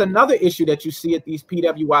 That's another issue that you see at these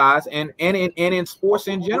PWIs and in sports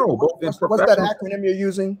in general. What's that acronym you're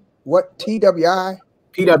using? What, TWI?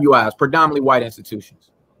 PWIs, predominantly white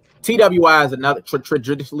institutions. TWI is another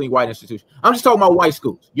traditionally white institution. I'm just talking about white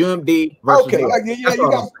schools. UMD versus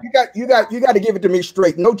you got to give it to me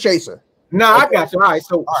straight. No chaser. No, I got you. All right,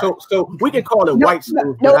 so we can call it white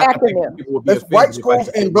schools. No acronym. It's white schools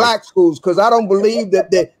and black schools, because I don't believe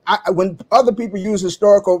that when other people use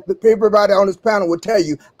historical, everybody on this panel will tell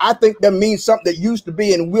you, I think that means something that used to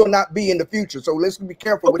be and will not be in the future. So let's be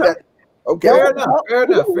careful with that. Okay. Fair enough.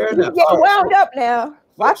 Get wound up now.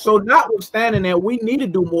 So notwithstanding that, we need to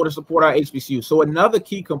do more to support our HBCUs. So another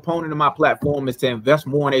key component of my platform is to invest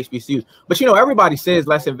more in HBCUs. But you know, everybody says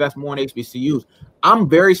let's invest more in HBCUs. I'm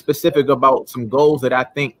very specific about some goals that I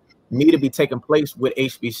think need to be taking place with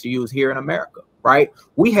HBCUs here in America, right?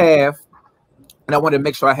 We have, and I wanted to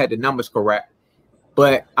make sure I had the numbers correct,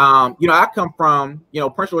 but you know, I come from, you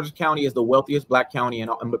know, Prince George's County is the wealthiest Black county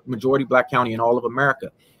and majority Black county in all of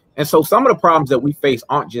America. And so some of the problems that we face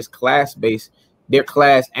aren't just class-based, they're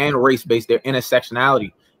class and race-based, they're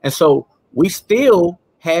intersectionality. And so we still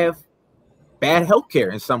have bad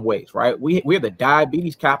healthcare in some ways, right? We're the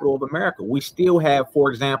diabetes capital of America. We still have, for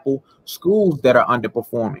example, schools that are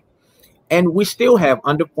underperforming. And we still have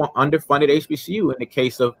underfunded HBCU in the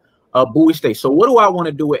case of Bowie State. So what do I want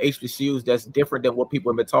to do with HBCUs that's different than what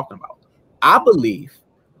people have been talking about? I believe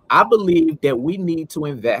that we need to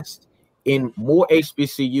invest in more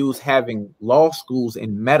HBCUs having law schools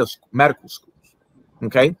and medical schools.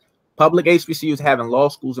 Okay, public HBCUs having law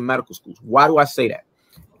schools and medical schools. Why do I say that?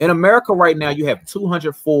 In America right now, you have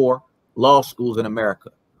 204 law schools in America.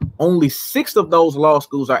 Only 6 of those law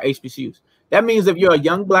schools are HBCUs. That means if you're a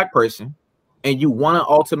young Black person and you want to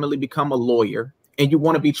ultimately become a lawyer and you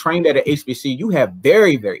want to be trained at an HBCU, you have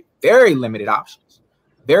very, very, very limited options.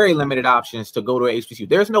 Very limited options to go to an HBCU.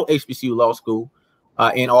 There's no HBCU law school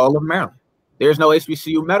in all of Maryland. There's no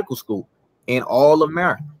HBCU medical school in all of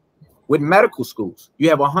Maryland. With medical schools, you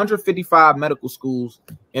have 155 medical schools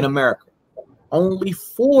in America. Only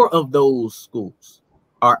 4 of those schools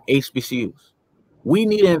are HBCUs. We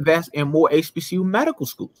need to invest in more HBCU medical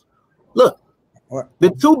schools. Look, the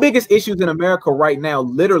 2 biggest issues in America right now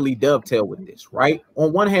literally dovetail with this, right?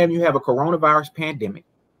 On one hand, you have a coronavirus pandemic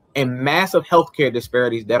and massive healthcare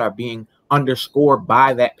disparities that are being underscored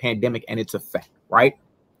by that pandemic and its effect, right?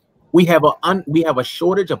 We have a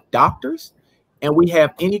shortage of doctors, and we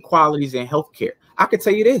have inequalities in healthcare. I could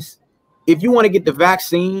tell you this: if you want to get the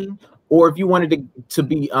vaccine, or if you wanted to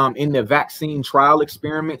be in the vaccine trial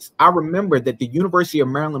experiments, I remember that the University of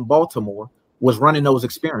Maryland, Baltimore was running those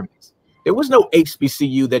experiments. There was no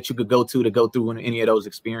HBCU that you could go through in any of those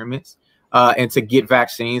experiments and to get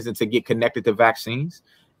vaccines and to get connected to vaccines.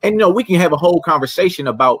 And, you know, we can have a whole conversation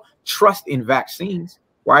about trust in vaccines,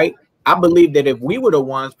 right? I believe that if we were the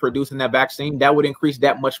ones producing that vaccine, that would increase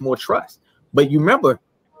that much more trust. But you remember,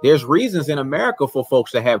 there's reasons in America for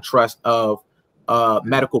folks to have trust of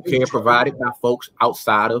medical care provided by folks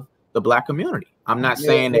outside of the Black community. I'm not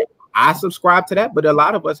saying that I subscribe to that, but a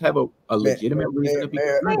lot of us have a legitimate reason to be.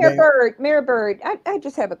 Mayor Byrd, I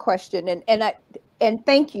just have a question, and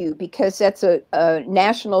thank you, because that's a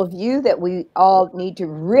national view that we all need to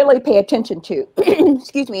really pay attention to.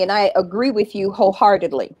 Excuse me, and I agree with you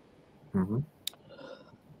wholeheartedly. Mm-hmm.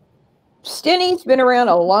 Steny's been around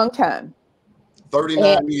a long time.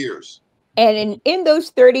 39 years. And in those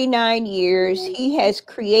 39 years, he has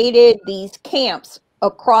created these camps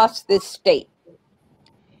across this state.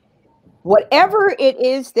 Whatever it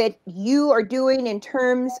is that you are doing in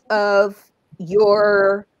terms of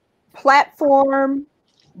your platform,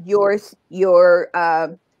 your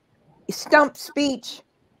stump speech,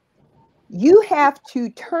 you have to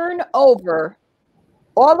turn over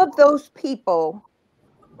all of those people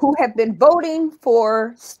who have been voting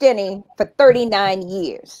for Steny for 39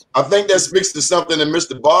 years. I think that speaks to something that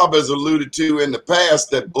Mr. Bob has alluded to in the past,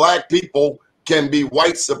 that Black people can be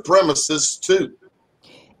white supremacists too.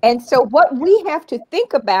 And so what we have to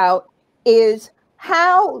think about is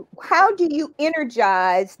how do you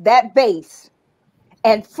energize that base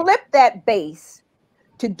and flip that base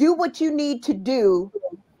to do what you need to do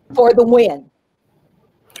for the win?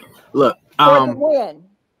 Look, for the win.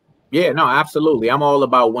 Yeah, no, absolutely. I'm all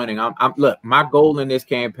about winning. Look, my goal in this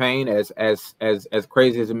campaign, as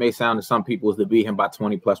crazy as it may sound to some people, is to beat him by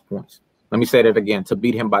 20 plus points. Let me say that again: to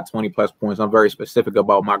beat him by 20 plus points. I'm very specific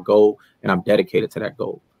about my goal, and I'm dedicated to that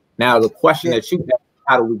goal. Now, the question that you have,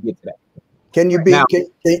 how do we get to that? Can you be? Now,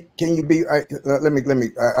 can you be? Let me.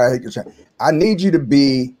 I hate to say, I need you to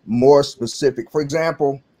be more specific. For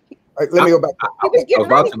example, let me go back.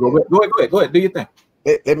 Go ahead. Do your thing.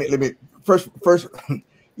 Let me first.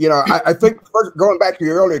 You know, I think first, going back to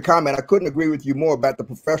your earlier comment, I couldn't agree with you more about the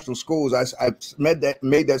professional schools. I made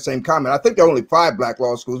that same comment. I think there are only 5 Black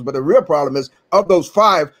law schools, but the real problem is, of those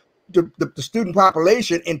 5, the student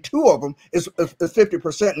population in 2 of them is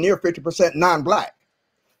 50%, near 50% non-Black.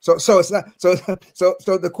 So it's not so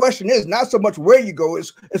the question is not so much where you go,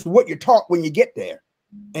 it's what you're taught when you get there,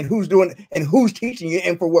 and who's doing and who's teaching you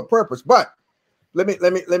and for what purpose. But let me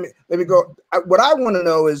go. What I want to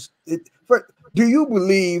know is, do you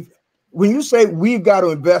believe when you say we've got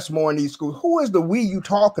to invest more in these schools, who is the we you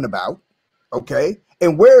talking about? Okay.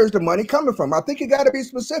 and where is the money coming from? I think you got to be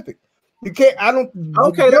specific. You can't. I don't.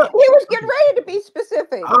 Okay, He was getting ready to be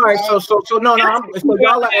specific. all right. So no. So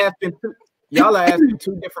y'all are asking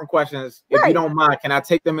two different questions. If you don't mind, can I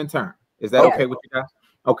take them in turn? Is that okay with you guys?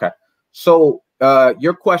 Okay. So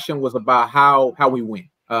your question was about how we win,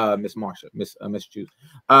 Miss Marsha, Miss Jude.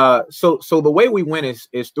 So the way we win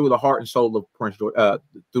is through the heart and soul of Prince George,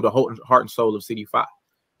 through the heart and soul of CD5.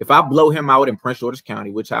 If I blow him out in Prince George's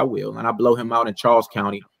County, which I will, and I blow him out in Charles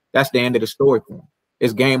County, that's the end of the story for him.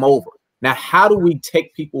 It's game over. Now, how do we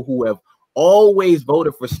take people who have always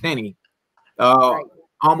voted for Steny,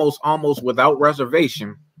 almost without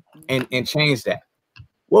reservation, and change that?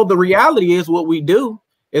 Well, the reality is what we do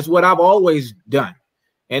is what I've always done,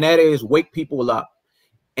 and that is wake people up.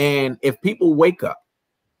 And if people wake up,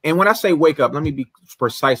 and when I say wake up, let me be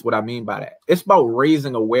precise what I mean by that. It's about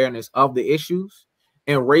raising awareness of the issues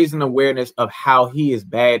and raising awareness of how he is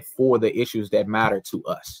bad for the issues that matter to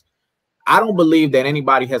us. I don't believe that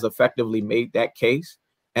anybody has effectively made that case.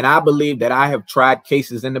 And I believe that I have tried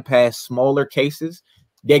cases in the past, smaller cases,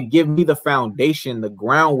 that give me the foundation, the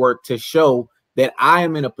groundwork to show that I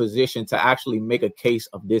am in a position to actually make a case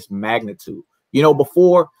of this magnitude. You know,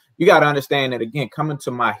 before, you got to understand that, again, coming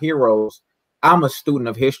to my heroes, I'm a student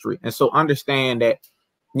of history. And so understand that,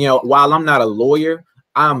 you know, while I'm not a lawyer,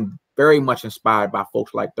 I'm very much inspired by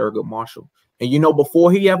folks like Thurgood Marshall. And, you know,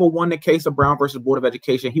 before he ever won the case of Brown versus Board of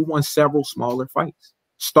Education, he won several smaller fights,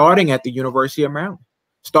 starting at the University of Maryland,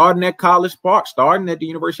 starting at College Park, starting at the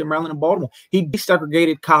University of Maryland in Baltimore. He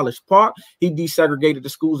desegregated College Park. He desegregated the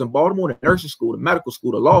schools in Baltimore, the nursing school, the medical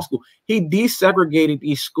school, the law school. He desegregated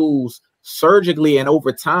these schools surgically and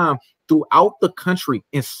over time throughout the country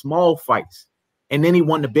in small fights. And then he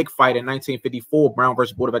won the big fight in 1954, Brown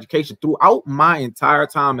versus Board of Education. Throughout my entire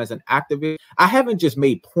time as an activist, I haven't just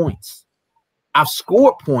made points. I've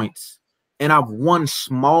scored points and I've won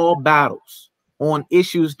small battles on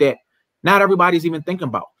issues that not everybody's even thinking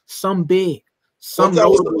about. Some big, some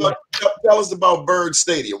notable. Tell us about Byrd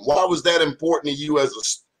Stadium. Why was that important to you as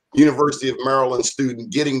a University of Maryland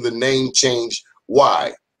student, getting the name changed?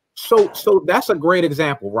 Why? So that's a great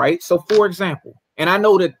example, right? So for example, and I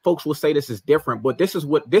know that folks will say this is different, but this is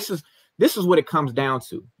what it comes down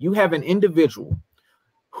to. You have an individual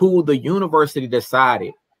who the university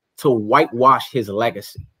decided to whitewash his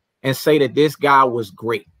legacy and say that this guy was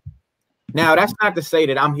great. Now, that's not to say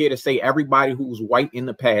that I'm here to say everybody who was white in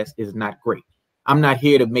the past is not great. I'm not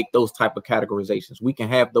here to make those type of categorizations. We can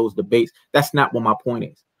have those debates. That's not what my point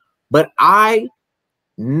is. But I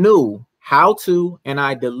knew how to, and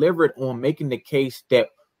I delivered on making the case that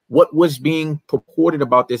what was being purported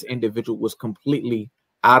about this individual was completely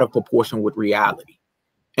out of proportion with reality.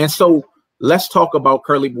 And so let's talk about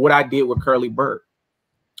what I did with Curly Byrd,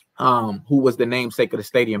 who was the namesake of the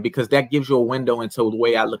stadium, because that gives you a window into the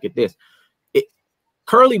way I look at this.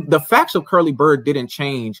 The facts of Curly Byrd didn't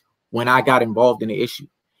change when I got involved in the issue.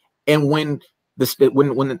 And when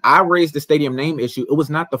I raised the stadium name issue, it was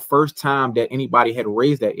not the first time that anybody had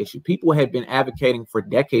raised that issue. People had been advocating for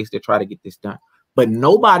decades to try to get this done, but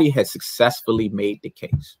nobody had successfully made the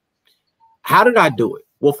case. How did I do it?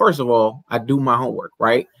 Well, first of all, I do my homework,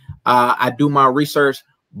 right? I do my research,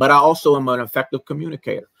 but I also am an effective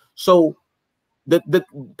communicator. So the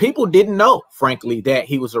people didn't know, frankly, that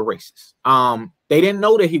he was a racist. They didn't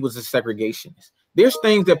know that he was a segregationist. There's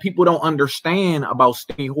things that people don't understand about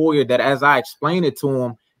Steny Hoyer that, as I explain it to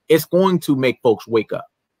them, it's going to make folks wake up.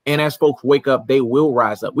 And as folks wake up, they will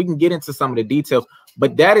rise up. We can get into some of the details,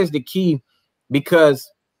 but that is the key,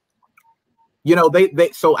 because, you know,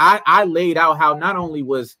 so I laid out how not only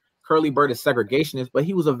was Curly Byrd a segregationist, but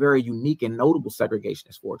he was a very unique and notable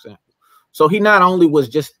segregationist, for example. So he not only was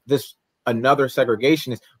just this another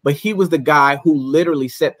segregationist, but he was the guy who literally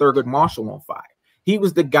set Thurgood Marshall on fire. He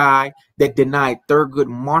was the guy that denied Thurgood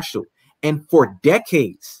Marshall. And for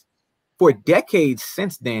decades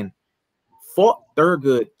since then, fought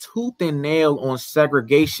Thurgood tooth and nail on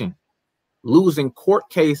segregation, losing court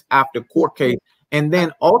case after court case. And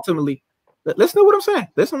then ultimately, listen to what I'm saying.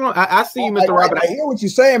 Listen, I see you, Mr. Robert. I hear what you're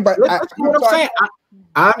saying, but listen to what I'm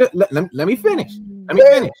saying. Let me finish.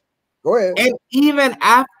 Go ahead. And even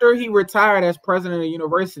after he retired as president of the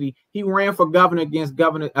university, he ran for governor against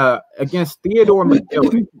Theodore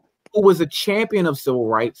McGill, who was a champion of civil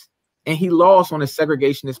rights, and he lost on a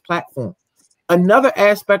segregationist platform. Another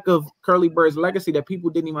aspect of Curly Byrd's legacy that people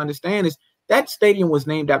didn't even understand is that stadium was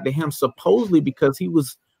named after him, supposedly because he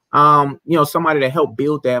was, somebody that helped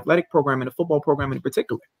build the athletic program and the football program in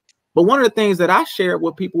particular. But one of the things that I shared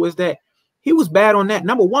with people is that he was bad on that.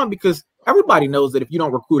 Number one, because everybody knows that if you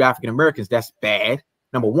don't recruit African Americans, that's bad,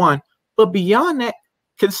 number one. But beyond that,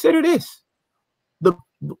 consider this.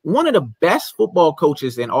 one of the best football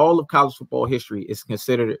coaches in all of college football history is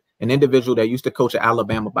considered an individual that used to coach at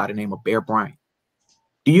Alabama by the name of Bear Bryant.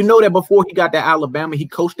 Do you know that before he got to Alabama, he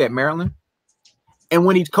coached at Maryland? And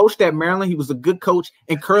when he coached at Maryland, he was a good coach,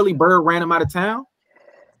 and Curly Byrd ran him out of town.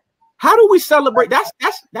 How do we celebrate? That's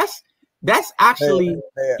actually,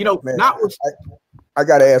 I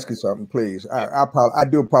got to ask you something, please. I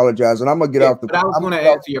do apologize, and I'm gonna get off the. But I was going to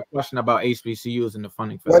answer your question about HBCUs and the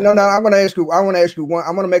funding for that. No. I'm going to ask you. I want to ask you one.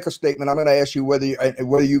 I'm going to make a statement. I'm going to ask you whether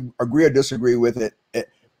you agree or disagree with it.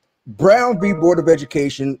 Brown v. Board of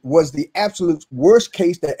Education was the absolute worst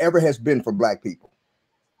case that ever has been for Black people.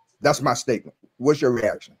 That's my statement. What's your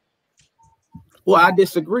reaction? Well, I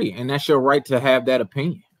disagree, and that's your right to have that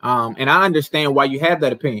opinion. And I understand why you have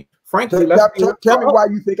that opinion. Frankly, tell me why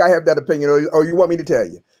you think I have that opinion, or you want me to tell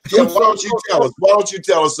you? Yeah, why don't you tell us? Why don't you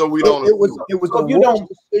tell us so we don't? It was the worst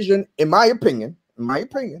decision, in my opinion.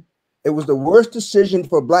 It was the worst decision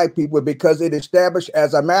for Black people because it established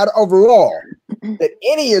as a matter of law that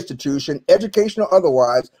any institution, educational or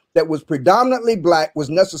otherwise, that was predominantly Black was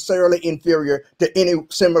necessarily inferior to any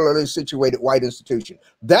similarly situated white institution.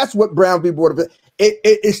 That's what Brown v. Board of it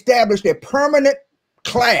established a permanent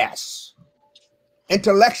class.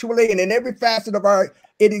 Intellectually and in every facet of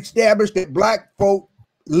it established that Black folk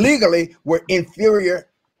legally were inferior,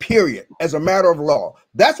 period, as a matter of law.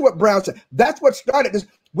 That's what Brown said. That's what started this.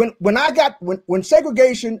 When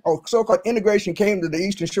segregation or so-called integration came to the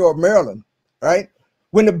Eastern Shore of Maryland, right?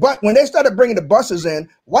 When they started bringing the buses in,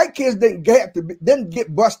 white kids didn't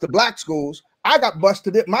get bused to Black schools. I got bused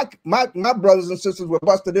to my brothers and sisters were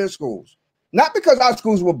bused to their schools, not because our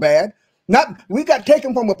schools were bad. We got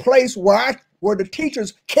taken from a place where the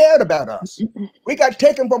teachers cared about us. We got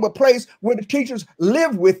taken from a place where the teachers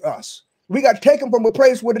lived with us. We got taken from a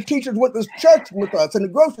place where the teachers went to church with us and the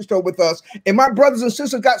grocery store with us. And my brothers and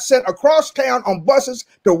sisters got sent across town on buses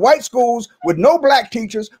to white schools with no Black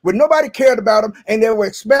teachers, where nobody cared about them. And they were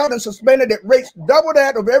expelled and suspended at rates double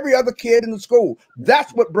that of every other kid in the school.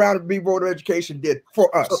 That's what Brown v. Board of Education did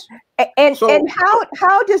for us. And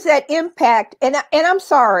how does that impact? And I'm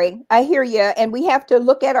sorry, I hear you. And we have to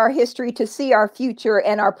look at our history to see our future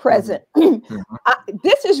and our present.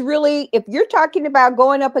 This is really, if you're talking about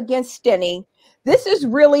going up against Steny, this is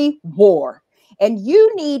really war. And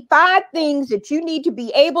you need 5 things that you need to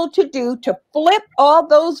be able to do to flip all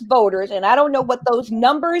those voters. And I don't know what those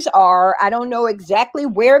numbers are. I don't know exactly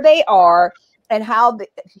where they are and how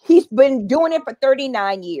he's been doing it for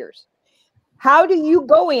 39 years. How do you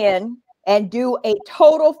go in and do a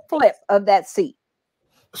total flip of that seat?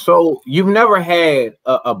 So you've never had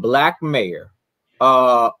a Black mayor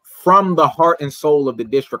from the heart and soul of the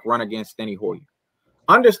district run against Steny Hoyer.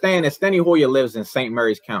 Understand that Steny Hoyer lives in St.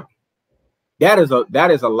 Mary's County. That is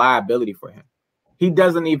a liability for him. He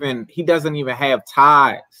doesn't even have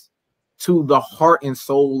ties to the heart and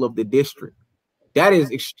soul of the district. That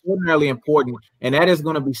is extraordinarily important, and that is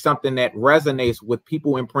going to be something that resonates with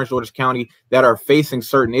people in Prince George's County that are facing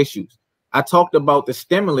certain issues. I talked about the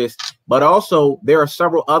stimulus, but also there are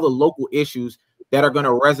several other local issues that are going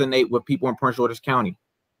to resonate with people in Prince George's County.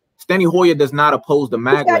 Steny Hoyer does not oppose the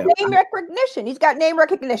mag lab. He's got name recognition. He's got name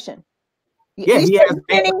recognition. Yeah, he has.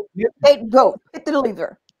 Go hit the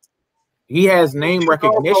lever. He has name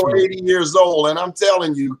recognition. He's also 80 years old, and I'm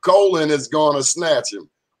telling you, Colin is going to snatch him.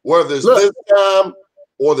 Whether it's this time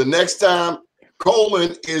or the next time,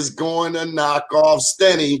 Colin is going to knock off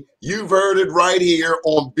Steny. You've heard it right here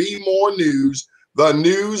on BmoreNews, the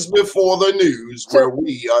news before the news, where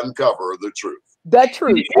we uncover the truth. The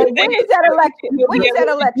truth. And when is that election? When is that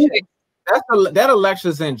election? That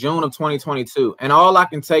election's in June of 2022. And all I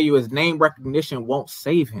can tell you is name recognition won't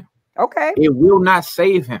save him. Okay. It will not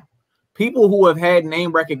save him. People who have had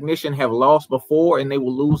name recognition have lost before, and they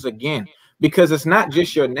will lose again. Because it's not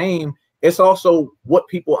just your name, it's also what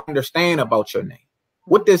people understand about your name.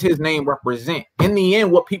 What does his name represent? In the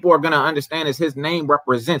end, what people are going to understand is his name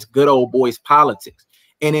represents good old boys politics.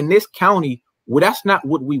 And in this county, well, that's not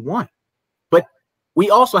what we want. But we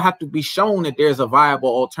also have to be shown that there's a viable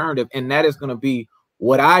alternative, and that is going to be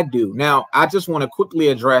what I do. Now, I just want to quickly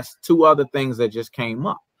address 2 other things that just came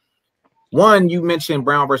up. One, you mentioned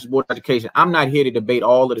Brown versus Board of Education. I'm not here to debate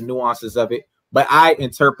all of the nuances of it, but I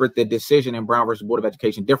interpret the decision in Brown versus Board of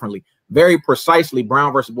Education differently. Very precisely,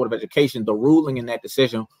 Brown versus Board of Education, the ruling in that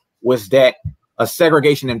decision was that a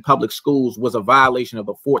segregation in public schools was a violation of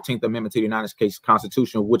the 14th Amendment to the United States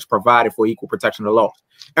Constitution, which provided for equal protection of the laws.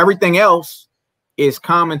 Everything else is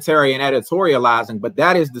commentary and editorializing, but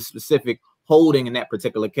that is the specific holding in that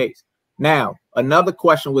particular case. Now, another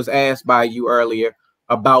question was asked by you earlier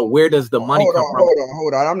about where does the money come from.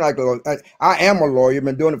 Hold on. I'm not going to, I am a lawyer,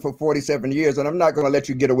 been doing it for 47 years, and I'm not going to let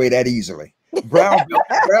you get away that easily. Brown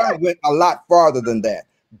went a lot farther than that.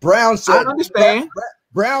 Brown said, I understand.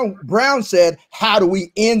 Brown said, how do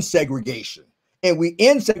we end segregation? And we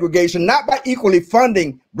end segregation not by equally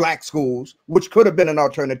funding black schools, which could have been an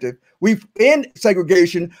alternative. We end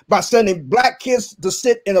segregation by sending black kids to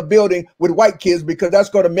sit in a building with white kids, because that's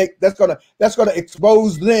going to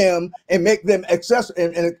expose them and make them access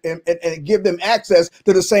and give them access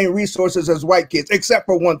to the same resources as white kids, except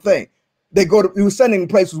for one thing. We're sending them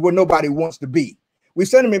places where nobody wants to be. We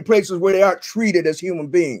send them in places where they aren't treated as human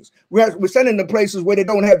beings. We're sending them places where they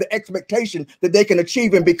don't have the expectation that they can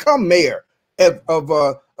achieve and become mayor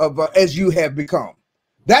as you have become.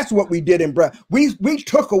 That's what we did in Brown. We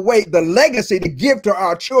took away the legacy to give to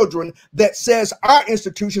our children that says our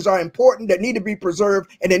institutions are important, that need to be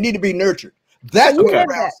preserved, and they need to be nurtured. That's so what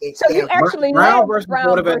Brown said. So you actually Brown lived versus Brown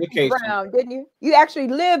Board of versus Education. Brown, didn't you? You actually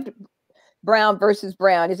lived Brown versus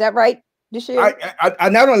Brown. Is that right, Deshir? I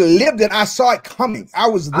not only lived it, I saw it coming. I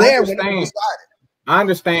was there when it was decided. I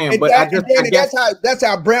understand, And but that's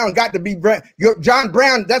how Brown got to be Brown. John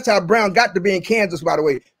Brown, that's how Brown got to be in Kansas, by the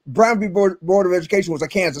way. Brown v. Board of Education was a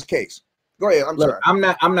Kansas case. Go ahead. Sorry. I'm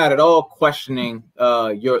not at all questioning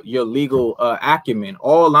your legal acumen.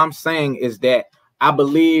 All I'm saying is that I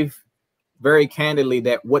believe very candidly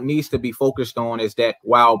that what needs to be focused on is that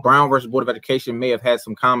while Brown versus Board of Education may have had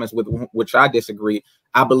some comments with which I disagree,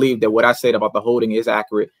 I believe that what I said about the holding is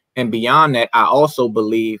accurate. And beyond that, I also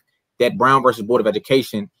believe that Brown versus Board of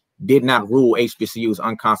Education did not rule HBCUs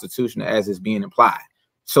unconstitutional as is being implied.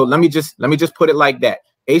 So let me just put it like that.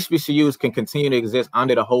 HBCUs can continue to exist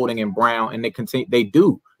under the holding in Brown, and they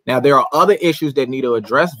do. Now there are other issues that need to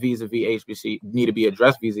address vis-a-vis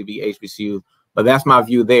HBCUs, but that's my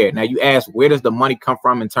view there. Now you ask, where does the money come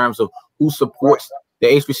from in terms of who supports the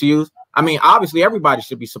HBCUs? I mean, obviously everybody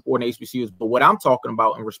should be supporting HBCUs, but what I'm talking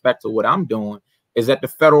about in respect to what I'm doing is that the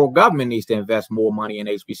federal government needs to invest more money in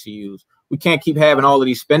HBCUs. We can't keep having all of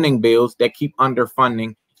these spending bills that keep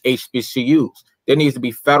underfunding HBCUs. There needs to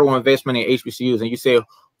be federal investment in HBCUs. And you say,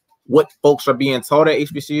 what folks are being taught at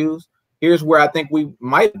HBCUs? Here's where I think we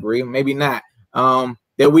might agree, maybe not,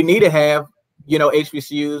 that we need to have,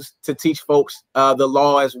 HBCUs to teach folks the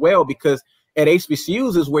law as well, because at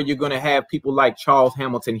HBCUs is where you're going to have people like Charles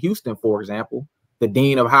Hamilton Houston, for example, the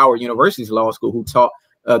dean of Howard University's law school, who taught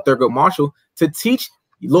Thurgood Marshall, to teach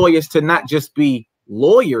lawyers to not just be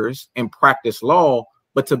lawyers and practice law,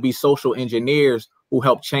 but to be social engineers who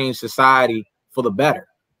help change society for the better.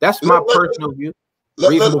 That's my personal view.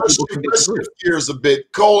 Let's shift gears a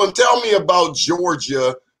bit. Colin, tell me about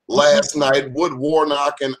Georgia last night. What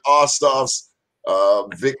Warnock and Ossoff's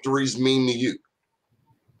victories mean to you?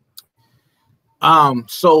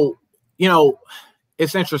 So,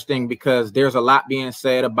 it's interesting because there's a lot being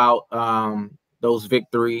said about those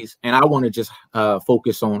victories, and I want to just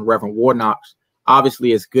focus on Reverend Warnock's.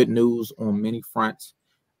 Obviously, it's good news on many fronts.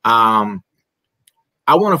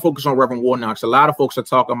 I want to focus on Reverend Warnock's. A lot of folks are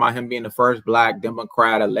talking about him being the first Black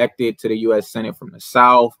Democrat elected to the U.S. Senate from the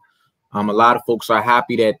South. A lot of folks are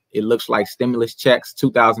happy that it looks like stimulus checks,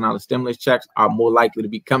 $2,000 stimulus checks, are more likely to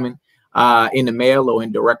be coming in the mail or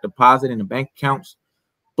in direct deposit in the bank accounts.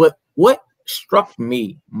 But what struck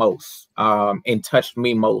me most and touched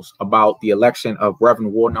me most about the election of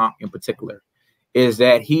Reverend Warnock in particular is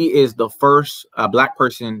that he is the first Black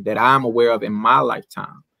person that I'm aware of in my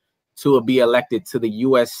lifetime to be elected to the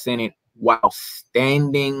U.S. Senate while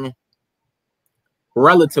standing,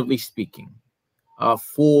 relatively speaking,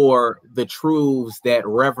 for the truths that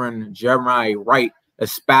Reverend Jeremiah Wright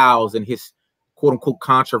espoused in his quote-unquote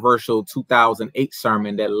controversial 2008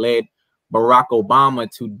 sermon that led Barack Obama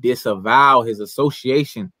to disavow his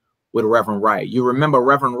association with Reverend Wright. You remember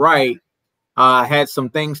Reverend Wright had some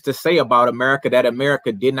things to say about America that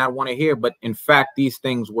America did not want to hear, but in fact, these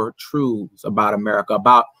things were truths about America,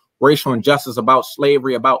 about racial injustice, about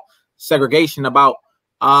slavery, about segregation, about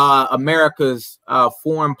America's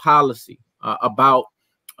foreign policy, about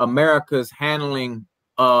America's handling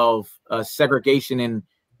of segregation in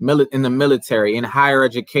the military, in higher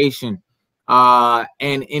education, and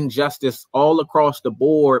injustice all across the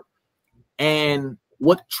board. And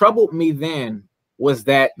what troubled me then was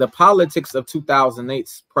that the politics of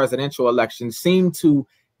 2008's presidential election seemed to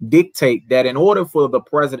dictate that in order for the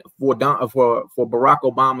president, for Barack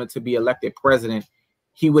Obama to be elected president,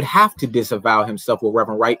 he would have to disavow himself with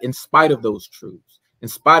Reverend Wright in spite of those truths, in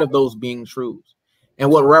spite of those being truths. And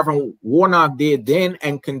what Reverend Warnock did then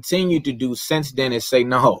and continued to do since then is say,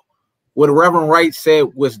 no, what Reverend Wright said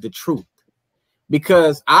was the truth.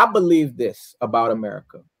 Because I believe this about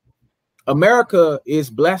America. America is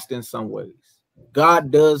blessed in some ways.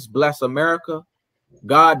 God does bless America.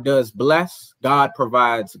 God does bless. God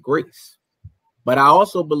provides grace. But I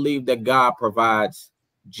also believe that God provides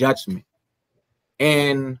judgment.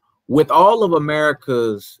 And with all of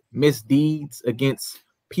America's misdeeds against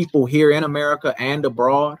people here in America and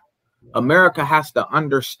abroad, America has to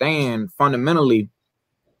understand fundamentally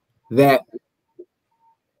that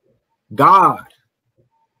God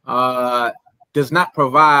does not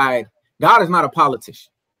provide, God is not a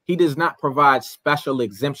politician. He does not provide special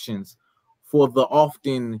exemptions for the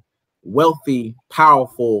often wealthy,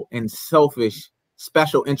 powerful, and selfish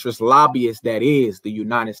special interest lobbyists that is the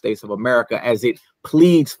United States of America as it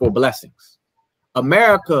pleads for blessings.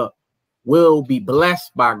 America will be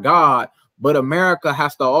blessed by God, but America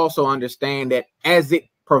has to also understand that as it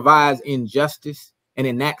provides injustice and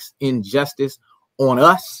enacts injustice on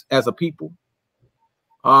us as a people,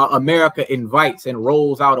 America invites and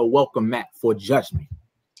rolls out a welcome mat for judgment.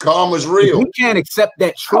 Karma's real. We can't accept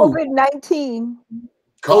that truth. COVID-19.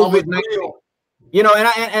 COVID-19. You know,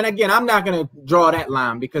 and again, I'm not going to draw that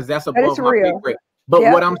line because that's above my pay grade. But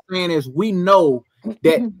what I'm saying is, we know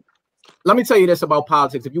that. Let me tell you this about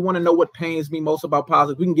politics. If you want to know what pains me most about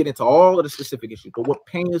politics, we can get into all of the specific issues. But what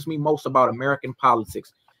pains me most about American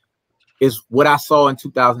politics is what I saw in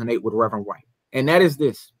 2008 with Reverend White, and that is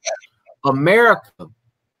this: America,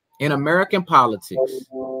 in American politics,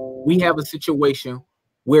 we have a situation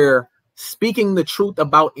where speaking the truth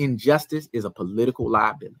about injustice is a political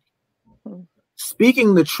liability.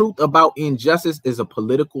 Speaking the truth about injustice is a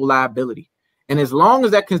political liability. And as long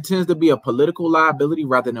as that continues to be a political liability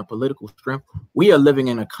rather than a political strength, we are living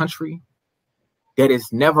in a country that is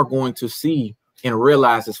never going to see and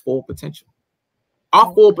realize its full potential.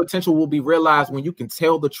 Our full potential will be realized when you can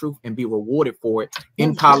tell the truth and be rewarded for it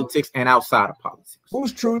in politics and outside of politics.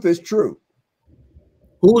 Whose truth is true?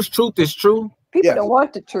 Whose truth is true? People don't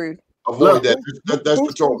want the truth. Avoid that. That's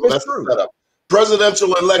rhetorical. That's the setup.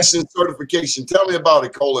 Presidential election certification. Tell me about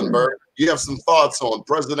it, Colin Byrd. You have some thoughts on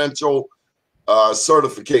presidential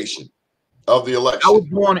certification of the election?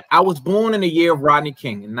 I was born in the year of Rodney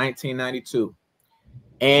King in 1992,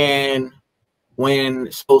 and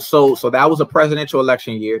so that was a presidential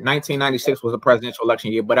election year. 1996 was a presidential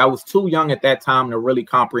election year, but I was too young at that time to really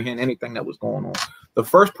comprehend anything that was going on. The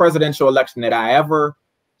first presidential election that I ever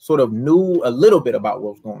sort of knew a little bit about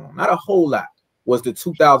what was going on, not a whole lot, was the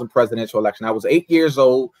 2000 presidential election. I was 8 years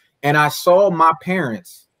old, and I saw my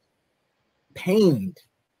parents pained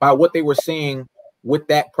by what they were seeing with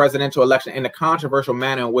that presidential election and the controversial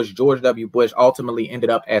manner in which George W. Bush ultimately ended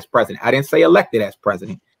up as president. I didn't say elected as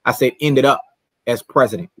president. I said ended up as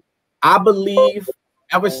president. I believe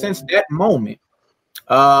ever since that moment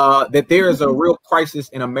that there is a real crisis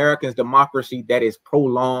in American democracy that is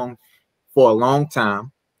prolonged for a long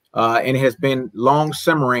time and has been long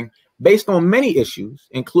simmering based on many issues,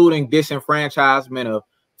 including disenfranchisement of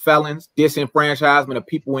felons, disenfranchisement of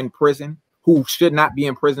people in prison who should not be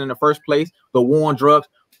in prison in the first place, the war on drugs.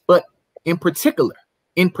 But in particular,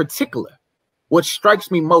 what strikes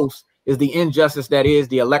me most is the injustice that is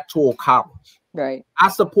the Electoral College. Right. I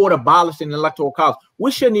support abolishing the Electoral College. We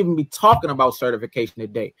shouldn't even be talking about certification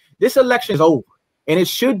today. This election is over, and it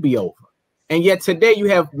should be over. And yet today you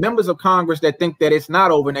have members of Congress that think that it's not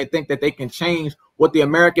over, and they think that they can change what the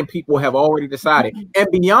American people have already decided. And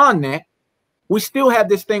beyond that, we still have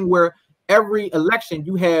this thing where every election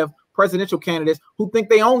you have presidential candidates who think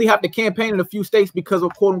they only have to campaign in a few states because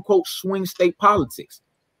of quote unquote swing state politics.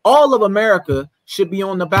 All of America should be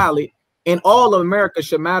on the ballot, and all of America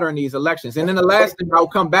should matter in these elections. And then the last thing I'll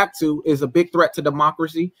come back to is a big threat to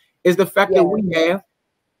democracy is the fact that we have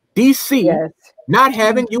DC not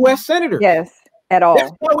having U.S. senators. Yes, at all.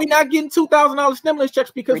 That's why we're not getting $2,000 stimulus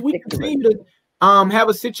checks, because we continue to have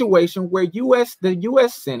a situation where the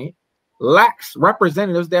U.S. Senate lacks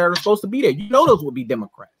representatives that are supposed to be there. You know those would be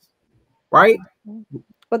Democrats, right?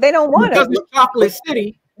 But they don't want because the chocolate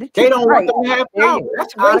city. They don't want them to have power.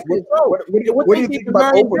 That's out of control. What do you think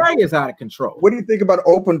about open? Is out of control. What do you think about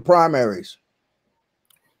open primaries?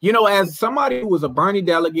 You know, as somebody who was a Bernie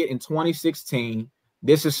delegate in 2016,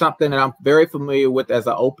 this is something that I'm very familiar with as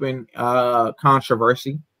an open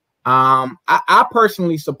controversy. I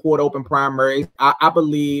personally support open primaries. I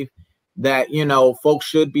believe that, you know, folks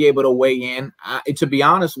should be able to weigh in. To be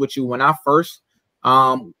honest with you, when I first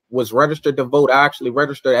was registered to vote, I actually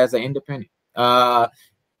registered as an independent.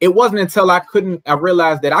 It wasn't until I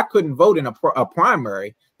realized that I couldn't vote in a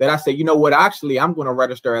primary that I said, you know what, actually, I'm going to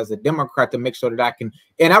register as a Democrat to make sure that I can.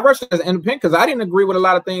 And I registered as an independent because I didn't agree with a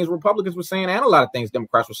lot of things Republicans were saying and a lot of things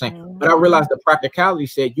Democrats were saying. But I realized the practicality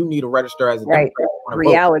said you need to register as a Democrat going to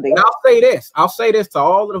reality. vote. And I'll say this to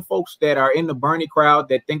all of the folks that are in the Bernie crowd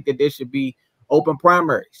that think that there should be open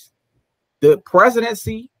primaries. The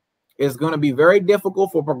presidency is going to be very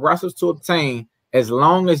difficult for progressives to obtain as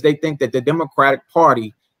long as they think that the Democratic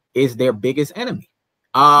Party is their biggest enemy.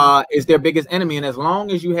 And as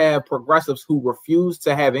long as you have progressives who refuse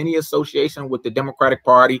to have any association with the Democratic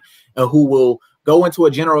Party and who will go into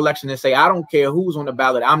a general election and say, I don't care who's on the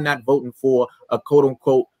ballot, I'm not voting for a quote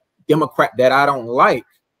unquote Democrat that I don't like,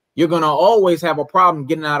 you're going to always have a problem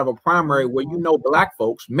getting out of a primary where, you know, black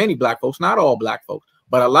folks, many black folks, not all black folks,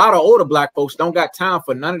 but a lot of older black folks don't got time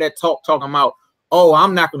for none of that talking about, oh,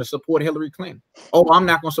 I'm not going to support Hillary Clinton. Oh, I'm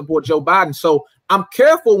not going to support Joe Biden. So I'm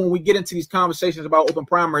careful when we get into these conversations about open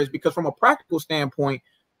primaries, because from a practical standpoint,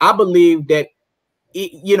 I believe that,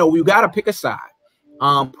 you know, we got to pick a side.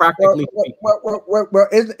 Practically. Well,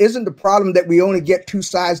 isn't the problem that we only get two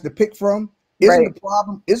sides to pick from? Isn't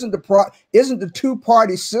the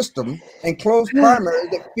two-party system and closed primaries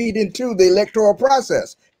that feed into the electoral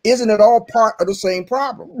process? Isn't it all part of the same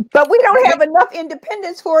problem? But we don't have enough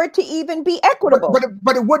independence for it to even be equitable.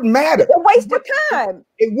 But it wouldn't matter. It's a waste of time.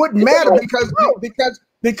 It wouldn't matter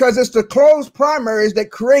because it's the closed primaries that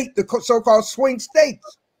create the so-called swing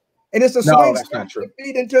states. And it's a swing state that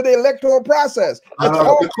feed into the electoral process. It's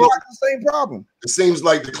all part of the same problem. It seems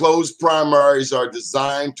like the closed primaries are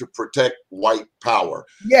designed to protect white power.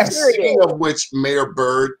 Yes. Speaking of which, Mayor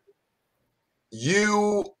Byrd,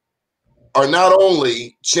 you are not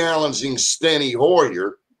only challenging Steny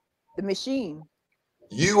Hoyer, the machine.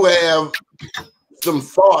 You have some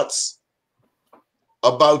thoughts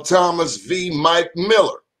about Thomas v. Mike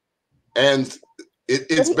Miller. And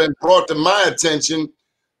it's been brought to my attention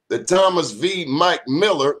that Thomas v. Mike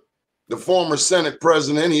Miller, the former Senate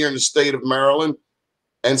president here in the state of Maryland,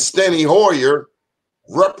 and Steny Hoyer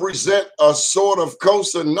represent a sort of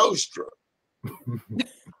Cosa Nostra.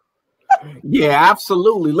 Yeah,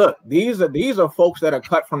 absolutely. Look, these are folks that are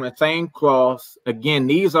cut from the same cloth. Again,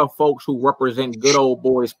 these are folks who represent good old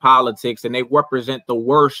boys politics, and they represent the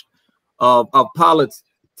worst of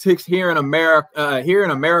politics here in America,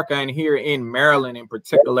 and here in Maryland in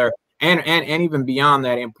particular, and even beyond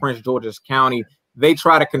that in Prince George's County. They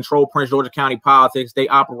try to control Prince George's County politics. They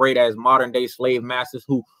operate as modern day slave masters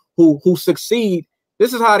who succeed.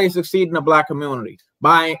 This is how they succeed in the Black community,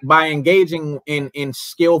 by engaging in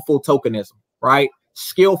skillful tokenism, right?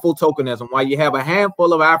 Skillful tokenism, while you have a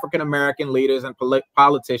handful of African-American leaders and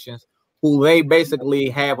politicians who they basically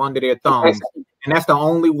have under their thumbs. And that's the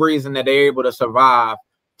only reason that they're able to survive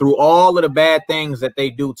through all of the bad things that they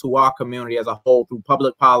do to our community as a whole through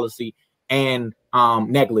public policy and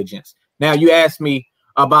negligence. Now, you asked me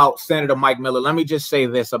about Senator Mike Miller. Let me just say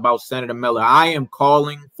this about Senator Miller. I am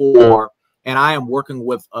calling for, and I am working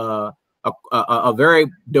with a very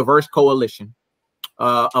diverse coalition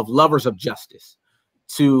of lovers of justice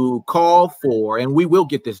to call for, and we will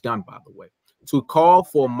get this done, by the way, to call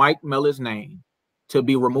for Mike Miller's name to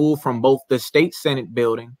be removed from both the State Senate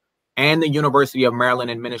building and the University of Maryland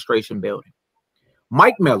Administration building.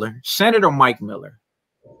 Mike Miller, Senator Mike Miller,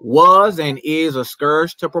 was and is a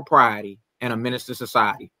scourge to propriety and a menace to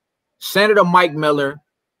society. Senator Mike Miller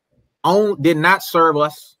did not serve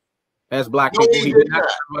us as Black people. He did not.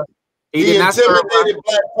 He intimidated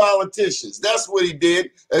Black politicians. That's what he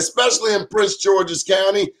did, especially in Prince George's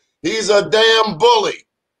County. He's a damn bully.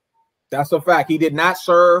 That's a fact. He did not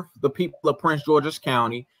serve the people of Prince George's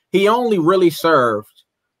County. He only really served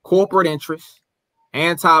corporate interests,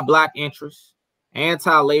 anti-Black interests,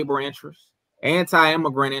 anti-labor interests,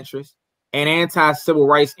 anti-immigrant interests, and anti-civil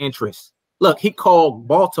rights interests. Look, he called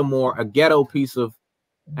Baltimore a ghetto piece of,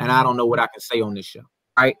 and I don't know what I can say on this show,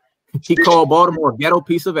 right? He called Baltimore a ghetto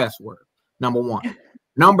piece of S word, number one.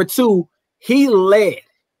 Number two, he led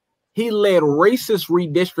racist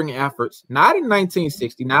redistricting efforts, not in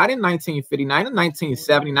 1960, not in 1950, not in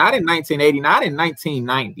 1970, not in 1980, not in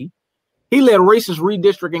 1990. He led racist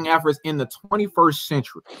redistricting efforts in the 21st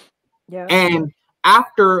century. Yeah. And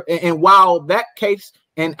while that case,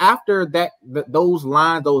 and after that, those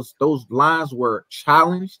lines were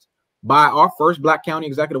challenged by our first Black County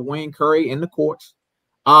Executive, Wayne Curry, in the courts.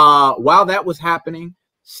 While that was happening,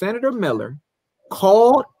 Senator Miller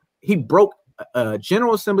he broke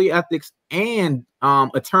General Assembly ethics and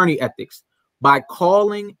attorney ethics by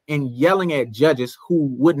calling and yelling at judges who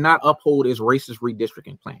would not uphold his racist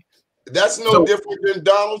redistricting plans. That's no different than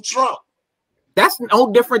Donald Trump. That's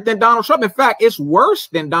no different than Donald Trump. In fact, it's worse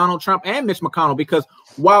than Donald Trump and Mitch McConnell, because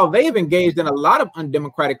while they've engaged in a lot of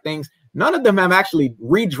undemocratic things, none of them have actually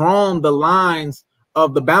redrawn the lines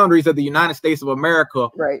of the boundaries of the United States of America,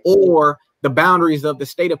 right, or the boundaries of the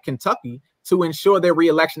state of Kentucky. to ensure their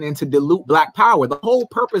reelection and to dilute Black power. The whole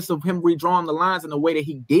purpose of him redrawing the lines in the way that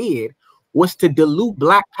he did was to dilute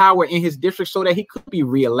Black power in his district so that he could be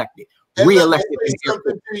reelected. And let me say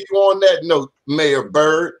something to you on that note, Mayor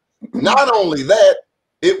Byrd. Not only that,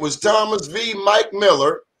 it was Thomas V. Mike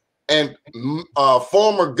Miller and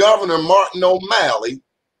former Governor Martin O'Malley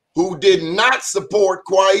who did not support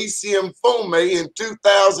Kweisi Mfume in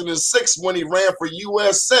 2006 when he ran for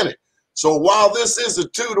U.S. Senate. So while this is a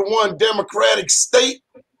 2-to-1 Democratic state,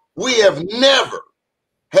 we have never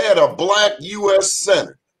had a Black U.S.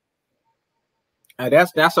 Senator.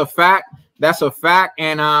 That's a fact. That's a fact,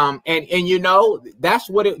 and you know that's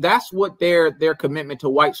what their commitment to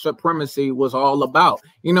white supremacy was all about.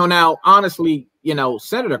 You know, now honestly, you know,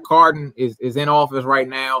 Senator Cardin is in office right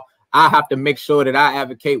now. I have to make sure that I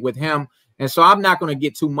advocate with him, and so I'm not going to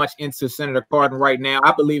get too much into Senator Cardin right now.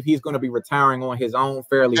 I believe he's going to be retiring on his own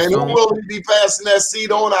fairly soon. And who will he be passing that seat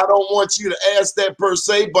on? I don't want you to ask that per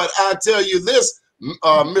se, but I tell you this,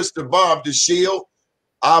 Mr. Bob DeShield.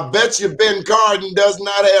 I bet you Ben Cardin does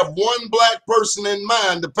not have one Black person in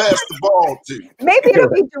mind to pass the ball to. Maybe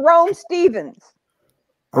it'll be Jerome Stevens.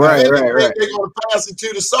 Right. They're going to pass it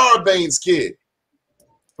to the Sarbanes kid.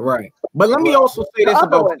 Right. But let me also say this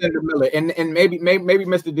about Senator Miller, and maybe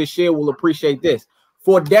Mr. DeShield will appreciate this.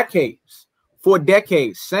 For decades,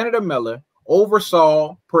 Senator Miller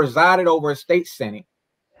presided over a state senate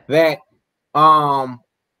that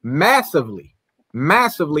massively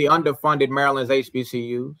underfunded Maryland's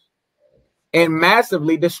HBCUs and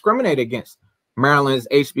massively discriminated against Maryland's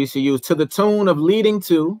HBCUs to the tune of leading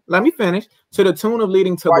to, let me finish, to the tune of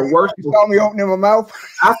leading to the worst. You saw me opening my mouth?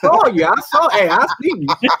 I saw you. Hey, I see you.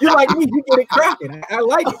 You're like me. You get it cracking. I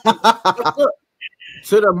like it. Look,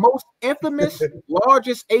 to the most infamous,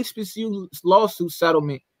 largest HBCU lawsuit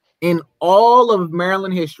settlement in all of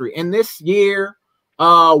Maryland history. And this year,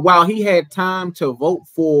 while he had time to vote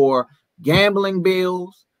for gambling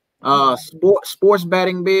bills, sports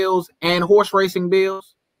betting bills, and horse racing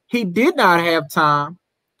bills, he did not have time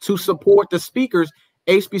to support the speaker's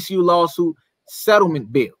HBCU lawsuit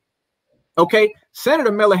settlement bill. Okay,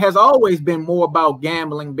 Senator Miller has always been more about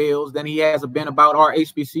gambling bills than he has been about our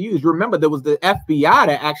HBCUs. Remember, there was the FBI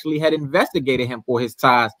that actually had investigated him for his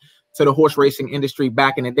ties to the horse racing industry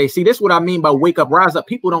back in the day. See, this is what I mean by wake up, rise up.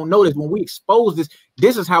 People don't know this. When we expose this,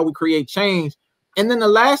 this is how we create change. And then the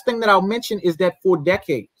last thing that I'll mention is that for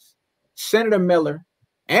decades, Senator Miller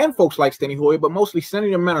and folks like Steny Hoyer, but mostly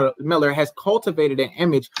Senator Miller has cultivated an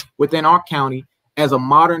image within our county as a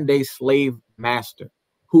modern day slave master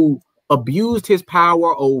who abused his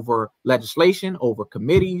power over legislation, over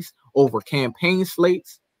committees, over campaign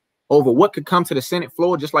slates, over what could come to the Senate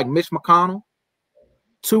floor, just like Mitch McConnell,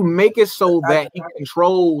 to make it so that he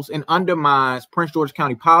controls and undermines Prince George's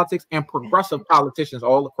County politics and progressive politicians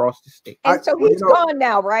all across the state. And so he's gone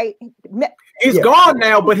now, right? He's gone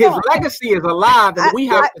now, but his legacy is alive, and we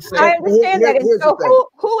have to say. I understand that. And so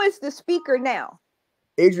who is the speaker now?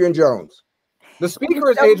 Adrian Jones. The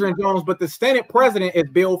speaker is Adrian Jones, but the Senate president is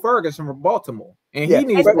Bill Ferguson from Baltimore, and he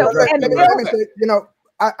needs to address. You know,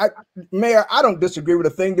 Mayor, I don't disagree with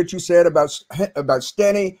a thing that you said about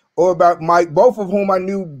Steny or about Mike, both of whom I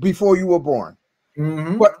knew before you were born.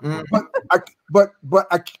 Mm-hmm.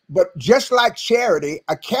 But just like charity,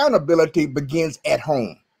 accountability begins at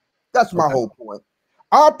home. That's my whole point.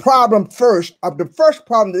 Our problem the first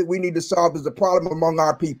problem that we need to solve is the problem among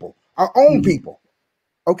our people, our own people.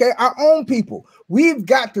 Okay, our own people. We've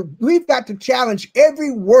got to challenge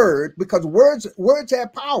every word, because words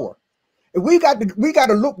have power. And we got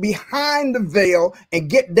to look behind the veil and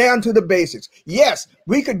get down to the basics. Yes,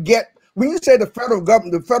 we could get, when you say the federal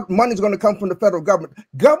government, the federal money is going to come from the federal government.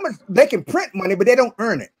 Governments, they can print money, but they don't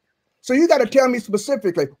earn it. So you got to tell me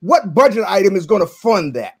specifically what budget item is going to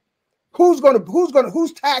fund that. Whose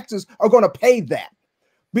taxes are going to pay that?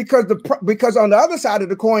 Because on the other side of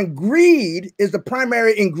the coin, greed is the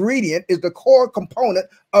primary ingredient, is the core component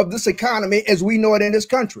of this economy as we know it in this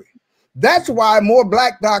country. That's why more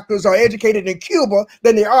black doctors are educated in Cuba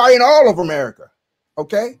than they are in all of America.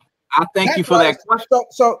 Okay. I thank you for that question.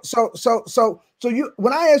 So you,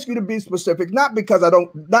 when I ask you to be specific, not because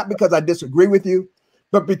I disagree with you,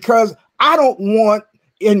 but because I don't want,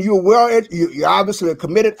 and you're obviously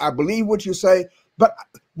committed. I believe what you say, but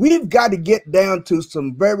we've got to get down to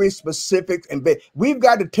some very specific, and we've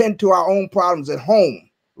got to tend to our own problems at home,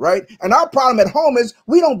 right? And our problem at home is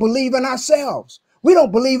we don't believe in ourselves. We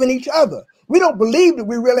don't believe in each other. We don't believe that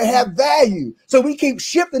we really have value. So we keep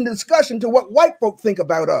shifting the discussion to what white folk think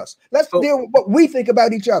about us. Let's deal with what we think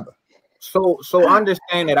about each other. So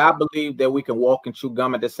understand that I believe that we can walk and chew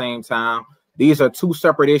gum at the same time. These are two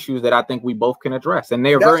separate issues that I think we both can address, and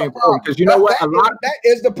they're very important because you know what? That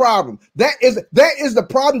is the problem. That is the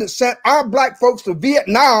problem that sent our black folks to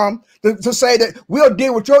Vietnam to say that we'll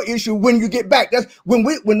deal with your issue when you get back. That's when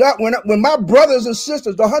my brothers and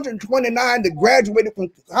sisters, the 129 that graduated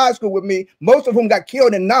from high school with me, most of whom got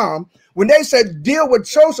killed in Nam. When they said deal with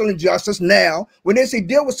social injustice now, when they say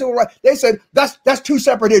deal with civil rights, they said that's two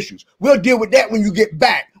separate issues. We'll deal with that when you get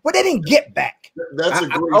back. Well, they didn't get back. That's a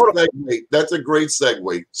great segue. That's a great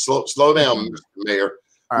segue. Slow down, Mr. Mayor.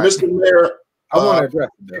 Right. Mr. Mayor, I want to address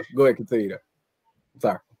it though. Go ahead, continue that.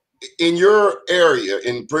 Sorry. In your area,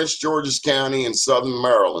 in Prince George's County in Southern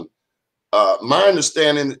Maryland, my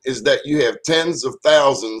understanding is that you have tens of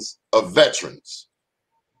thousands of veterans.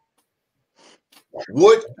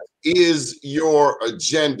 What is your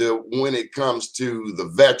agenda when it comes to the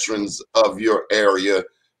veterans of your area?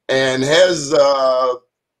 And has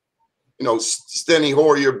Steny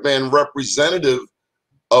Hoyer been representative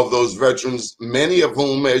of those veterans, many of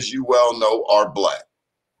whom, as you well know, are black?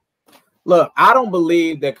 Look, I don't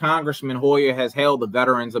believe that Congressman Hoyer has held the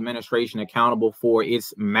Veterans Administration accountable for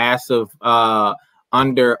its massive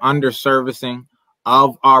underservicing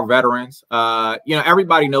of our veterans.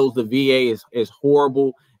 Everybody knows the VA is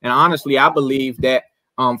horrible. And honestly, I believe that,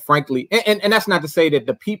 frankly, and that's not to say that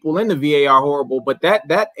the people in the VA are horrible, but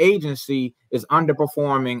that agency is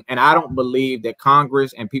underperforming. And I don't believe that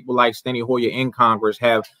Congress and people like Steny Hoyer in Congress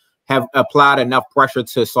have applied enough pressure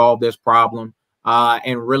to solve this problem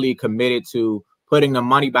and really committed to putting the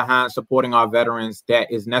money behind supporting our veterans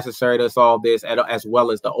that is necessary to solve this, as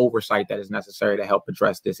well as the oversight that is necessary to help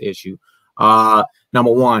address this issue.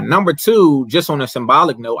 Number one. Number two, just on a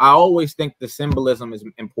symbolic note, I always think the symbolism is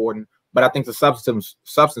important, but I think the substance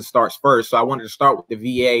starts first. So I wanted to start with the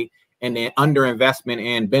VA and then underinvestment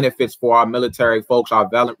and benefits for our military folks, our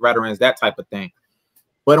veterans, that type of thing.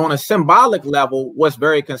 But on a symbolic level, what's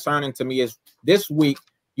very concerning to me is this week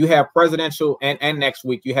you have presidential and next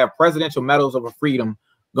week you have presidential medals of freedom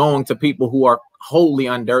going to people who are wholly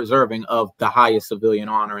undeserving of the highest civilian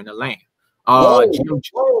honor in the land. Whoa,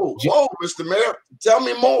 Mr. Mayor, tell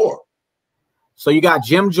me more. So you got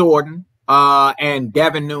Jim Jordan and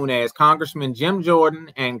Devin Nunes, Congressman Jim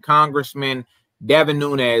Jordan and Congressman Devin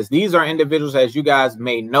Nunes. These are individuals, as you guys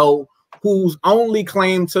may know, whose only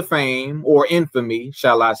claim to fame or infamy,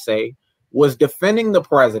 shall I say, was defending the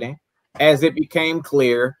president as it became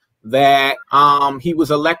clear that he was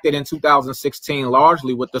elected in 2016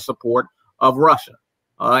 largely with the support of Russia,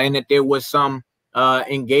 and that there was some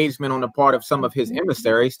engagement on the part of some of his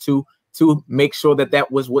emissaries to make sure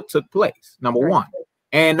that was what took place, number one.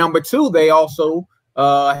 And number two, they also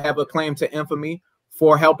have a claim to infamy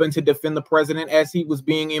for helping to defend the president as he was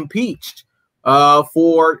being impeached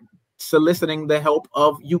for soliciting the help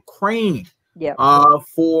of Ukraine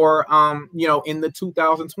for in the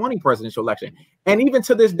 2020 presidential election. And even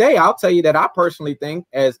to this day, I'll tell you that I personally think,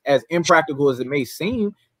 as impractical as it may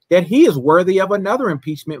seem, that he is worthy of another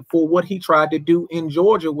impeachment for what he tried to do in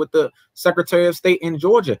Georgia with the Secretary of State in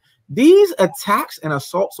Georgia. These attacks and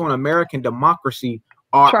assaults on American democracy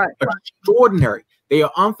are extraordinary. They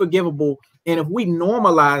are unforgivable. And if we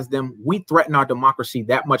normalize them, we threaten our democracy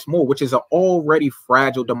that much more, which is an already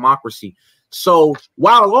fragile democracy. So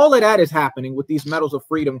while all of that is happening with these medals of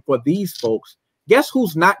freedom for these folks, guess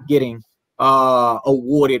who's not getting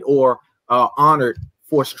awarded or honored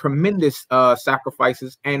for tremendous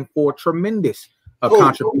sacrifices and for tremendous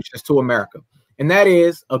contributions to America? And that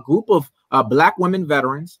is a group of Black women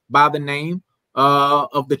veterans by the name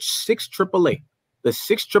of the 6 AAA, the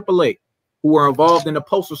 6 AAA, who were involved in the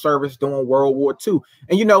Postal Service during World War II.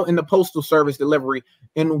 And, in the Postal Service delivery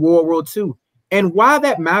in World War II. And why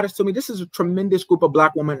that matters to me, this is a tremendous group of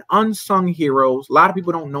Black women, unsung heroes. A lot of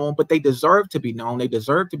people don't know them, but they deserve to be known. They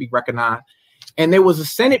deserve to be recognized. And there was a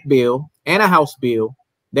Senate bill and a House bill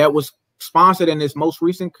that was sponsored in this most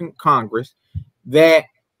recent Congress that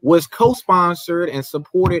was co-sponsored and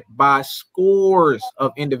supported by scores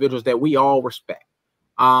of individuals that we all respect.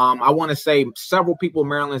 I want to say several people in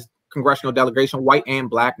Maryland's congressional delegation, white and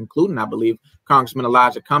Black, including, I believe, Congressman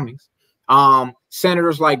Elijah Cummings,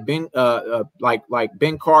 senators like Ben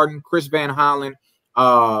Cardin, Chris Van Hollen,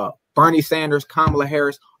 Bernie Sanders, Kamala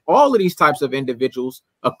Harris, all of these types of individuals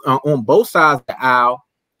on both sides of the aisle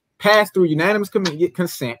passed through unanimous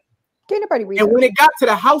consent. Can't nobody read and that. when it got to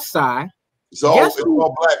the House side, it's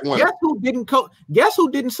all Black women. Guess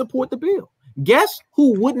who didn't support the bill? Guess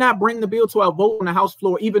who would not bring the bill to a vote on the House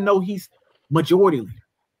floor, even though he's majority leader?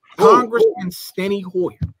 Congressman Steny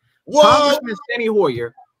Hoyer. Congressman Steny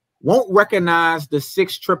Hoyer won't recognize the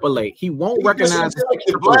 6 AAA. He won't recognize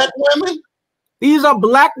the Black women. These are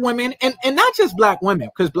black women, and not just black women,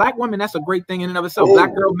 because black women, that's a great thing in and of itself. Whoa.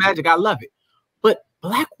 Black girl magic, I love it. But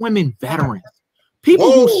black women veterans,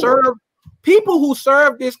 people who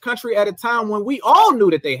served this country at a time when we all knew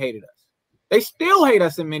that they hated us. They still hate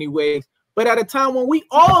us in many ways, but at a time when we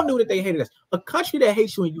all knew that they hated us. A country that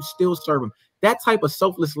hates you and you still serve them. That type of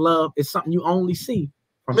selfless love is something you only see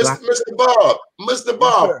from Mr. Bob. Mr.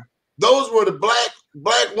 Bob, yes, those were the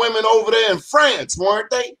black women over there in France, weren't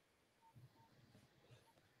they?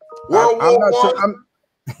 World War I,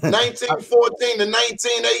 1914 to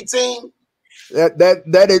 1918.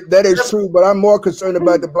 That is true, but I'm more concerned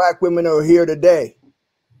about the black women who are here today.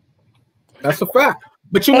 That's a fact.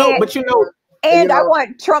 But you know, and I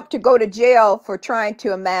want Trump to go to jail for trying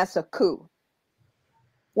to amass a coup.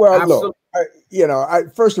 Well, look,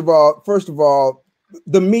 first of all,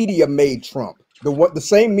 the media made Trump. The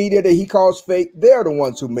same media that he calls fake, they're the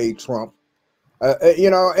ones who made Trump.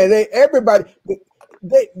 And everybody.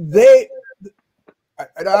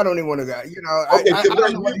 I don't even want to go. Okay, I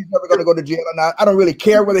don't know whether he's ever going to go to jail or not. I don't really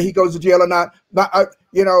care whether he goes to jail or not.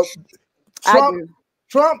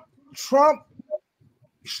 Trump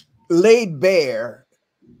laid bare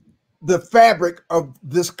the fabric of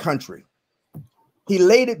this country. He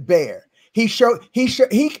laid it bare. He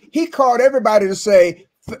called everybody to say,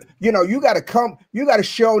 you got to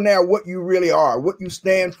show now what you really are, what you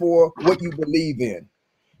stand for, what you believe in,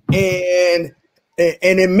 and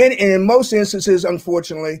in most instances,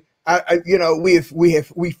 unfortunately,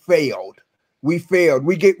 we failed.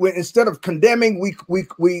 Instead of condemning, we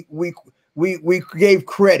gave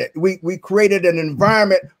credit. We created an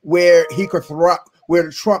environment where he could thrive,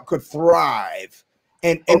 where Trump could thrive.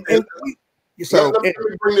 So let me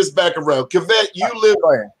bring this back around. Kavette,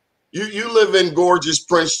 you live in gorgeous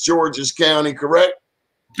Prince George's County, correct?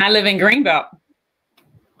 I live in Greenbelt.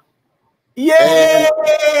 Yay!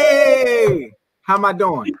 How am I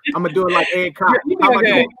doing? I'm gonna do it like Ed Cox. How am I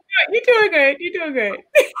doing? You're doing good. You're doing good.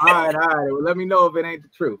 All right. Well, let me know if it ain't the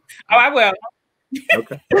truth. Oh, I will.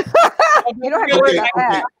 Okay. You don't have to worry about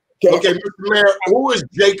that. Okay, Mr. Mayor, who is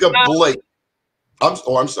Jacob Blake? I'm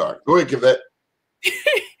sorry. Go ahead, Kavette.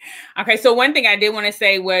 Okay, so one thing I did want to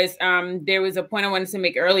say was there was a point I wanted to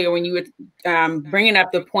make earlier when you were bringing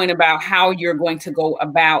up the point about how you're going to go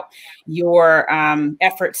about your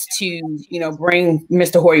efforts to, bring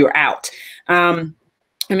Mr. Hoyer out. And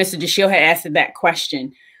Mr. DeShiel had asked that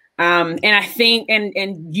question. And I think,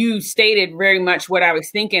 and you stated very much what I was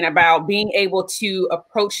thinking about being able to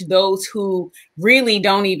approach those who really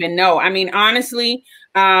don't even know. I mean, honestly,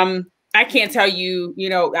 I can't tell you,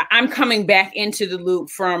 I'm coming back into the loop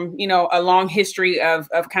from, a long history of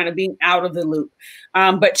kind of being out of the loop,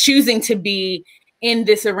 but choosing to be in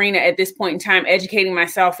this arena at this point in time, educating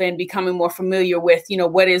myself and becoming more familiar with,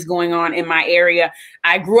 what is going on in my area.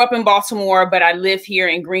 I grew up in Baltimore, but I live here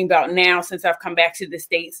in Greenbelt now since I've come back to the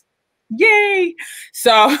States. Yay.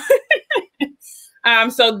 So,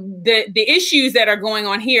 so the issues that are going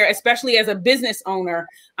on here, especially as a business owner,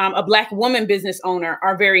 a Black woman business owner,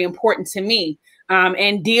 are very important to me.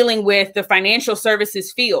 And dealing with the financial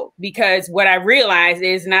services field, because what I realized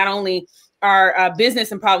is not only are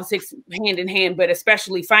business and politics hand in hand, but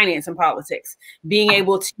especially finance and politics, being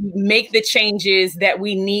able to make the changes that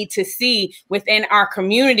we need to see within our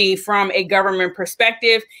community from a government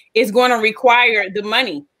perspective is going to require the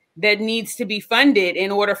money that needs to be funded in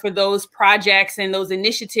order for those projects and those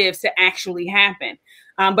initiatives to actually happen.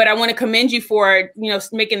 But I want to commend you for,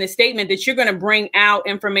 making the statement that you're going to bring out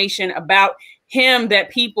information about him that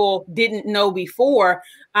people didn't know before.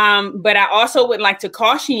 But I also would like to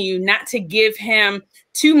caution you not to give him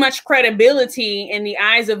too much credibility in the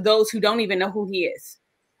eyes of those who don't even know who he is.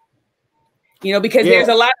 Because there's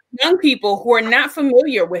a lot of young people who are not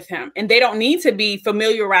familiar with him, and they don't need to be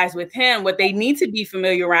familiarized with him. What they need to be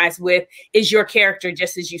familiarized with is your character,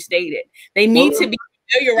 just as you stated. They need to be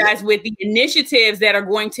familiarized with the initiatives that are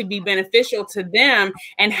going to be beneficial to them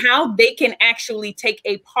and how they can actually take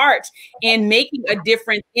a part in making a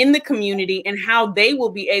difference in the community and how they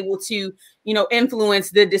will be able to,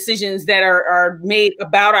 influence the decisions that are made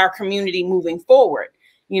about our community moving forward.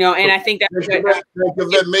 And I think that's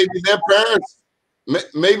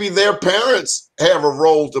maybe their parents have a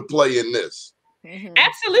role to play in this. Mm-hmm.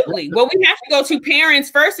 Absolutely. Well, we have to go to parents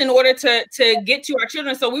first in order to get to our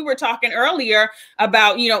children. So we were talking earlier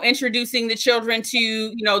about, introducing the children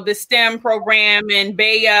to, the STEM program and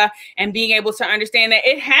BEA and being able to understand that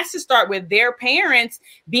it has to start with their parents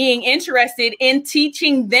being interested in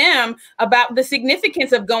teaching them about the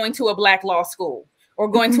significance of going to a Black law school, or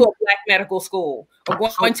going to a Black medical school or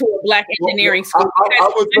going to a Black engineering school.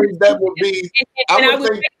 I would think that would be. I would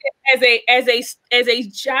think as a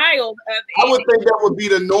child, I would think that would be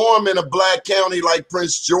the norm in a Black county like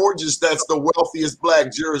Prince George's. That's the wealthiest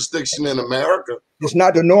Black jurisdiction in America. It's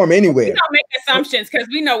not the norm anywhere. We don't make assumptions because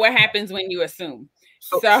we know what happens when you assume.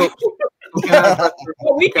 So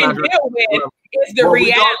what we can deal with is the reality.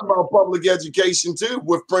 We talk about public education too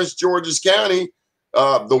with Prince George's County,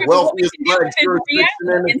 the wealthiest Black jurisdiction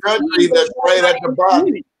in the country. That's right at the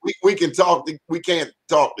bottom. We can talk. We can't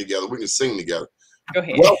talk together. We can sing together. Go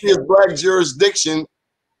ahead. Wealthiest Black jurisdiction,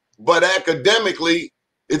 but academically,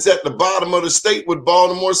 it's at the bottom of the state with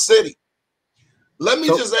Baltimore City. Let me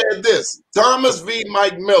just add this: Thomas V.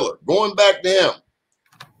 Mike Miller. Going back to him.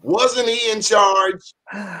 Wasn't he in charge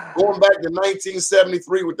going back to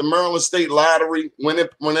 1973 with the Maryland State Lottery when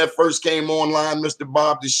that first came online, Mr.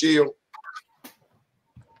 Bob DeShield?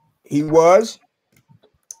 He was.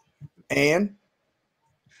 And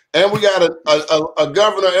we got a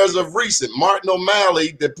governor as of recent, Martin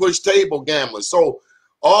O'Malley, that pushed table gambling. So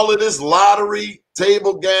all of this lottery,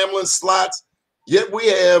 table gambling, slots, yet we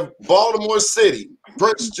have Baltimore City,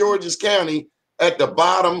 Prince George's County at the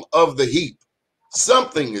bottom of the heap.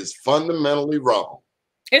 Something is fundamentally wrong.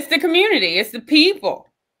 It's the community. It's the people.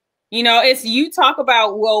 You know, it's you talk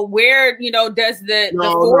about, well, where, you know, does the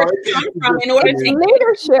force come from in order to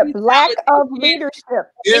leadership, lack of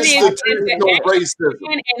leadership. Institutional racism.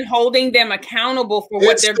 And holding them accountable for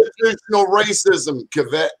what they're doing. Institutional racism,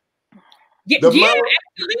 Kavette. Yeah,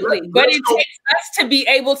 absolutely. But it takes us to be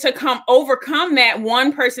able to overcome that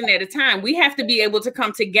one person at a time. We have to be able to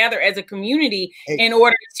come together as a community in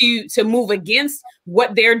order to move against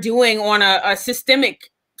what they're doing on a systemic,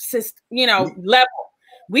 level.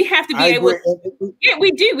 We have to be able. Yeah,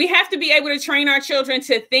 we do. We have to be able to train our children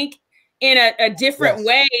to think in a different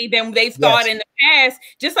way than they've thought in the past.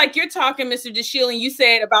 Just like you're talking, Mr. DeShield, and you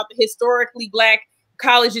said about the historically Black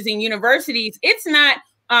colleges and universities. It's not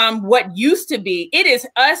what used to be. It is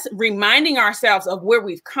us reminding ourselves of where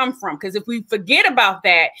we've come from. Because if we forget about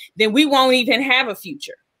that, then we won't even have a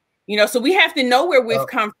future. You know, so we have to know where we've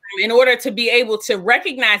come from in order to be able to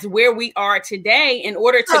recognize where we are today. In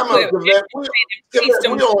order to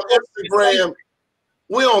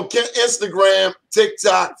we on Instagram,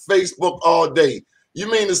 TikTok, Facebook all day. You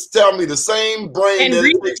mean to tell me the same brain and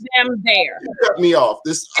reach them there? You cut me off.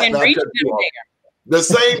 Reach them there. The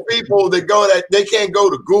same people that they can't go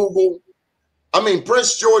to Google. I mean,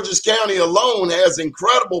 Prince George's County alone has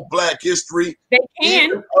incredible Black history. They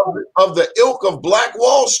can. Of the ilk of Black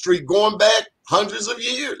Wall Street going back hundreds of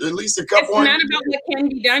years, at least a couple. It's not about what can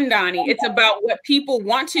be done, Donnie. It's about what people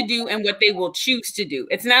want to do and what they will choose to do.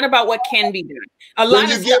 It's not about what can be done.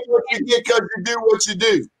 You get what you get because you do what you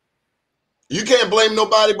do. You can't blame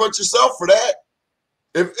nobody but yourself for that.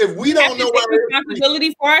 If we don't know our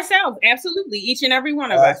responsibility for ourselves, absolutely, each and every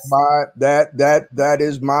one of us. That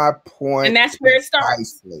is my point, and that's where it starts.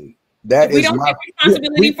 Precisely. If we don't take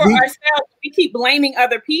responsibility for ourselves, we keep blaming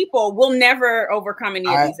other people. We'll never overcome any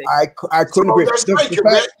of these issues. I couldn't agree. That's right, you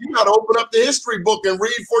got to open up the history book and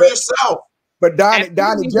read for yourself. But Donnie,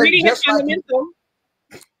 just like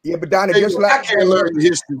but Donnie, just like I can't learn the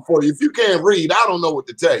history for you. If you can't read, I don't know what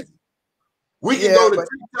to tell you. We can go to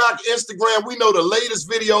TikTok, Instagram. We know the latest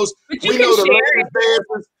videos. We know the latest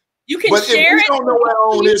dances. You can share it.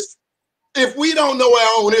 If we don't know our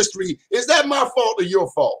own history, is that my fault or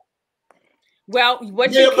your fault? Well,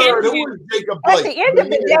 what you can do at the end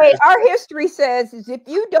of the day, our history says is if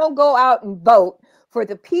you don't go out and vote for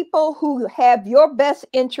the people who have your best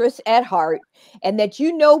interests at heart, and that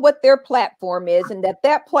you know what their platform is, and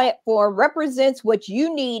that platform represents what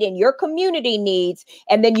you need and your community needs,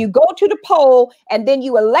 and then you go to the poll, and then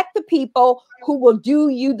you elect the people who will do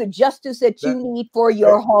you the justice that you need for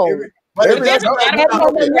your home. Unless you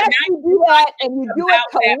do that and you do it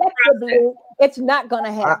collectively, it's not going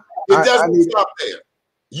to happen. It doesn't stop there.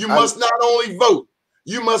 You must not only vote,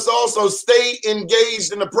 you must also stay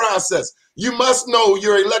engaged in the process. You must know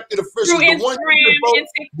your elected officials. The one you vote,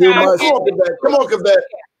 come on, Kavette.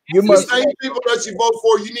 The same people that you vote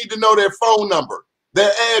for, you need to know their phone number,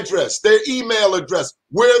 their address, their email address,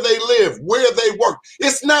 where they live, where they work.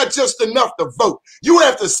 It's not just enough to vote. You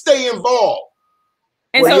have to stay involved.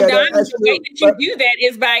 And Don, the way that you do that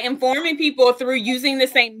is by informing people through using the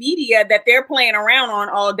same media that they're playing around on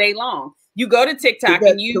all day long. You go to TikTok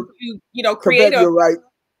and you create You're right.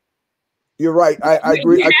 You're right. I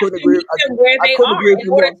agree. I couldn't agree. Where they are in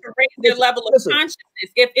order to raise their level of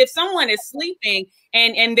consciousness. If someone is sleeping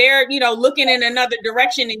and they're looking in another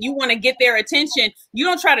direction and you want to get their attention, you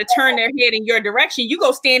don't try to turn their head in your direction. You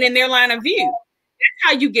go stand in their line of view.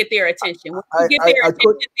 how you get their attention. When you get their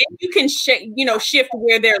attention, then you can shift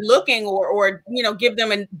where they're looking or give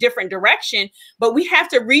them a different direction. But we have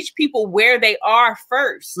to reach people where they are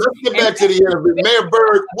first. Let's get back to the interview. Mayor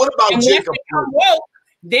Byrd, what about Jacob?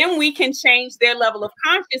 Then we can change their level of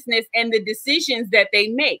consciousness and the decisions that they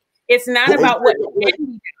make. It's not about what can be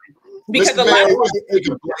done. Because a lot of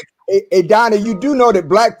hey, Donna, you do know that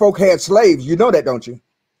black folk had slaves. You know that, don't you?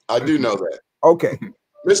 I do know that. Okay.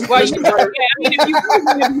 Well, if you're serious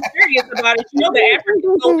about it, you know that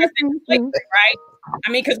Africans sold us into slavery, right?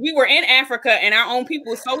 I mean, because we were in Africa and our own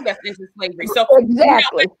people sold us into slavery. So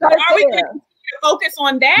exactly. Are we going to continue to focus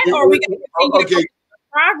on that, or are we going to continue to focus on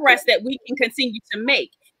progress that we can continue to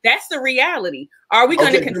make? That's the reality. Are we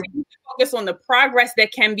going to continue to focus on the progress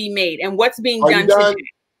that can be made and what's being done today?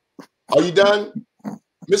 Are you done?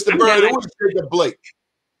 Mr. Byrd, who is Jacob Blake?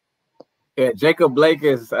 Yeah, Jacob Blake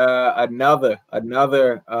is another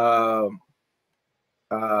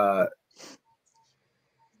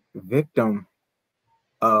victim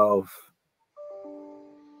of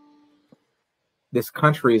this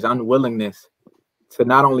country's unwillingness to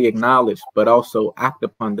not only acknowledge but also act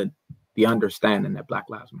upon the understanding that Black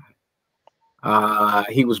Lives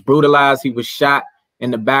Matter. He was brutalized. He was shot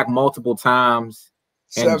in the back multiple times.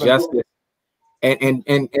 Injustice.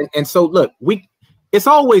 And so look, it's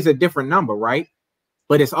always a different number, right?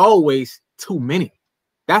 But it's always too many.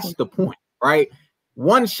 That's the point, right?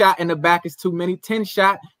 One shot in the back is too many. 10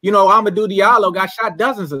 shot, Amadou Diallo got shot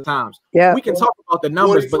dozens of times. Yeah, we can talk about the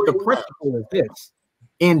numbers, but the principle is this: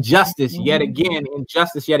 injustice yet again,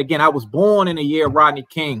 injustice yet again. I was born in the year of Rodney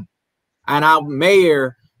King, and I'm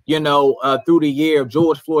mayor, through the year of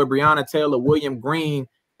George Floyd, Breonna Taylor, William Green,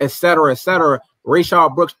 et cetera,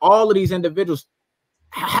 Rayshard Brooks. All of these individuals,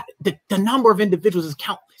 the number of individuals is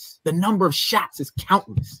countless. The number of shots is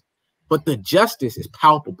countless. But the justice is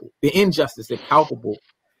palpable. The injustice is palpable.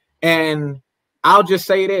 And I'll just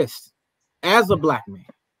say this: as a Black man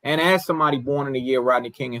and as somebody born in the year of Rodney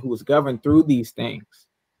King and who was governed through these things,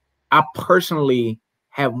 I personally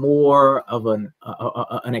have more of an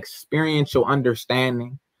experiential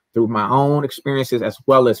understanding through my own experiences as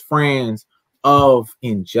well as friends of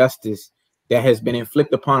injustice that has been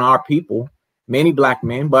inflicted upon our people, many Black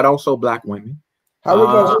men, but also Black women. How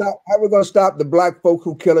we gonna stop the Black folk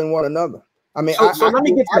who killing one another? I mean, I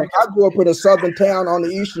grew up in a southern town on the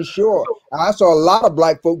Eastern Shore. I saw a lot of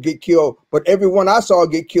Black folk get killed, but everyone I saw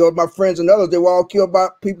get killed, my friends and others, they were all killed by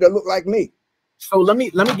people that look like me. So let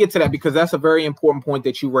me get to that, because that's a very important point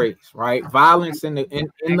that you raised, right? Violence in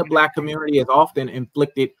the Black community is often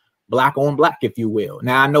inflicted Black on Black, if you will.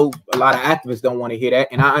 Now, I know a lot of activists don't want to hear that,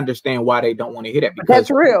 and I understand why they don't want to hear that, because that's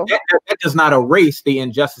real. That does not erase the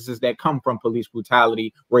injustices that come from police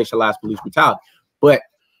brutality, racialized police brutality. But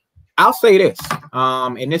I'll say this,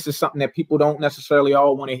 and this is something that people don't necessarily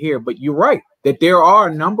all want to hear, but you're right, that there are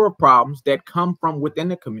a number of problems that come from within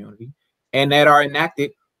the community and that are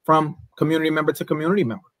enacted from community member to community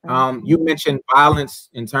member. You mentioned violence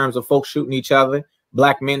in terms of folks shooting each other,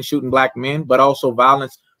 Black men shooting Black men, but also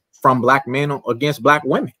violence from Black men against Black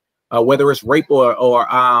women, whether it's rape or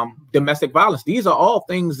domestic violence. These are all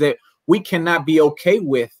things that we cannot be okay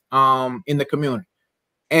with in the community.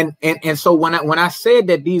 And so when I said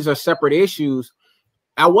that these are separate issues,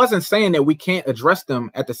 I wasn't saying that we can't address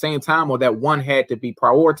them at the same time, or that one had to be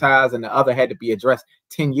prioritized and the other had to be addressed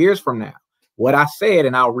 10 years from now. What I said,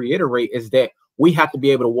 and I'll reiterate, is that we have to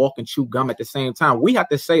be able to walk and chew gum at the same time. We have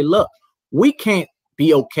to say, look, we can't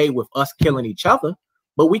be okay with us killing each other,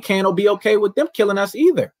 but we can't be okay with them killing us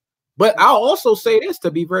either. But I'll also say this,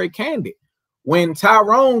 to be very candid: when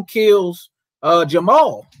Tyrone kills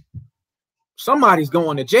Jamal, somebody's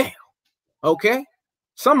going to jail. Okay,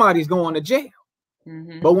 somebody's going to jail.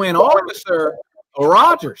 But when Officer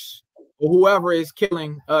Rogers or whoever is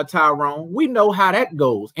killing Tyrone, we know how that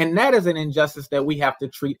goes, and that is an injustice that we have to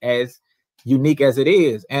treat as unique as it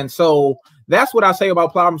is. And so that's what I say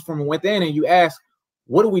about problems from within. And you ask,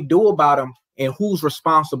 what do we do about them? And who's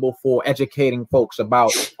responsible for educating folks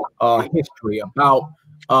about history, about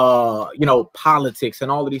politics,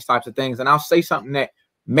 and all of these types of things? And I'll say something that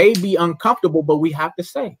may be uncomfortable, but we have to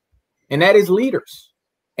say, and that is leaders.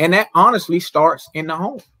 And that honestly starts in the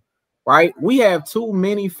home, right? We have too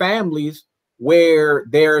many families where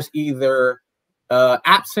there's either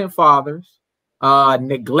absent fathers,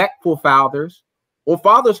 neglectful fathers, or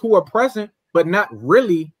fathers who are present but not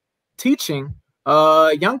really teaching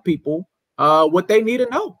young people what they need to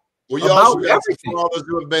know. Well, you also have fathers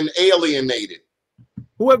who have been alienated.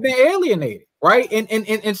 Right?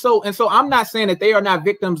 And so I'm not saying that they are not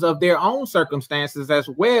victims of their own circumstances as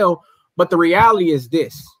well, but the reality is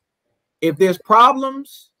this: if there's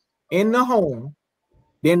problems in the home,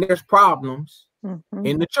 then there's problems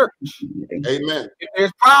in the church. Amen. If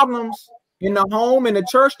there's problems in the home and the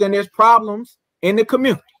church, then there's problems in the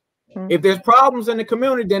community. If there's problems in the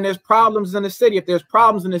community, then there's problems in the city. If there's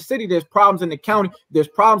problems in the city, there's problems in the county. If there's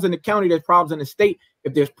problems in the county, there's problems in the state.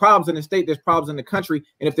 If there's problems in the state, there's problems in the country.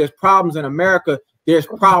 And if there's problems in America, there's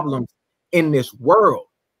problems in this world.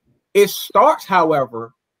 It starts,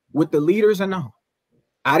 however, with the leaders in the home.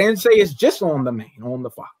 I didn't say it's just on the man, on the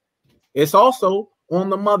father. It's also on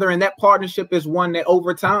the mother. And that partnership is one that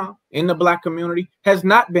over time in the Black community has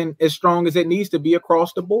not been as strong as it needs to be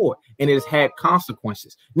across the board. And it has had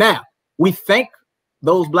consequences. Now, we thank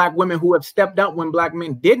those Black women who have stepped up when Black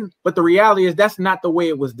men didn't. But the reality is that's not the way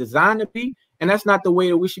it was designed to be. And that's not the way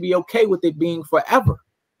that we should be okay with it being forever.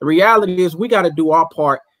 The reality is we got to do our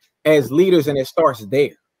part as leaders, and it starts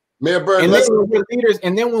there. Mayor Byrd, and then when we're leaders,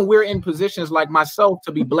 and then when we're in positions like myself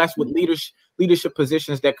to be blessed with leadership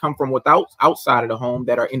positions that come from outside of the home,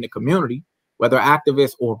 that are in the community, whether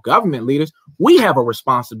activists or government leaders, we have a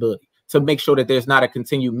responsibility to make sure that there's not a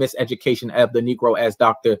continued miseducation of the Negro, as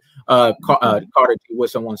Dr. Carter G.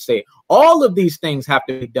 Woodson once said. All of these things have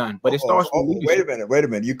to be done, but it starts with leadership. Wait a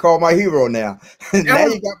minute. You call my hero now. now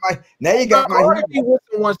you got my Carter G.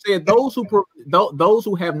 Woodson once said, those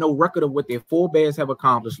who have no record of what their forebears have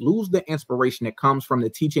accomplished lose the inspiration that comes from the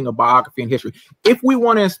teaching of biography and history. If we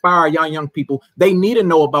want to inspire young people, they need to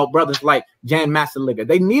know about brothers like Jan Massaliga.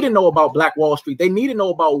 They need to know about Black Wall Street. They need to know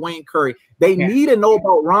about Wayne Curry. They need to know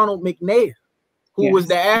about Ronald McNair, who was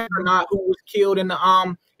the astronaut who was killed in the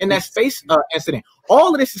in that space incident.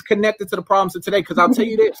 All of this is connected to the problems of today, because I'll tell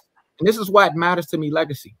you this, and this is why it matters to me,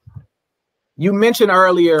 legacy. You mentioned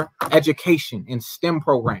earlier education and STEM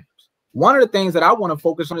programs. One of the things that I want to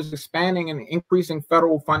focus on is expanding and increasing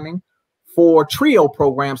federal funding for TRIO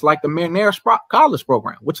programs like the Millionaire College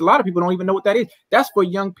program, which a lot of people don't even know what that is. That's for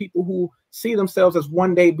young people who see themselves as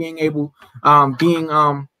one day being able,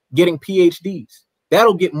 getting PhDs.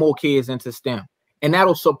 That'll get more kids into STEM. And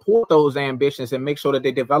that'll support those ambitions and make sure that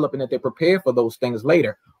they develop and that they prepare for those things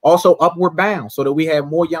later. Also, Upward Bound, so that we have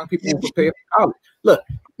more young people who prepare for college. Look,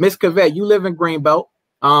 Miss Cavett, you live in Greenbelt,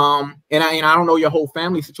 and I don't know your whole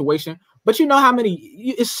family situation, but you know how many?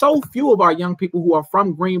 It's so few of our young people who are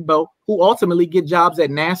from Greenbelt who ultimately get jobs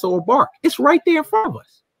at NASA or BARC. It's right there in front of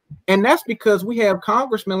us. And that's because we have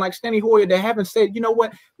congressmen like Steny Hoyer that haven't said, you know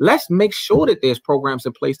what, let's make sure that there's programs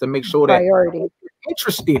in place to make sure that you're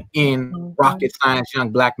interested in rocket science,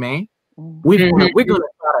 young Black man. We're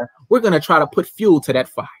gonna try to put fuel to that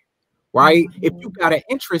fire, right? If you got an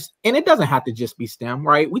interest, and it doesn't have to just be STEM,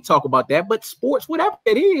 right? We talk about that, but sports, whatever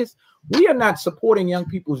it is, we are not supporting young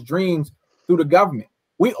people's dreams through the government.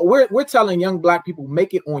 We're telling young Black people,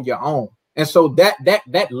 make it on your own. And so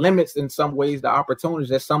that limits in some ways the opportunities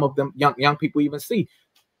that some of them young people even see,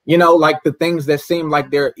 you know, like the things that seem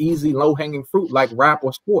like they're easy, low hanging fruit, like rap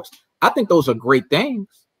or sports. I think those are great things.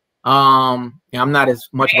 I'm not as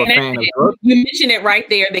much of a fan of drugs. You mentioned it right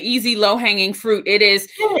there, the easy, low hanging fruit. It is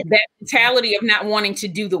that mentality of not wanting to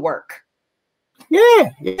do the work.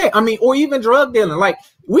 Yeah. I mean, or even drug dealing. Like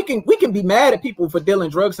we can be mad at people for dealing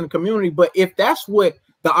drugs in the community, but if that's what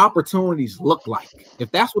the opportunities look like,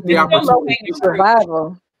 if that's what the opportunities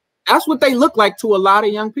survival, that's what they look like to a lot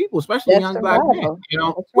of young people, especially young Black men. You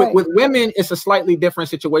know, with women, it's a slightly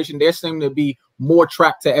different situation. They seem to be more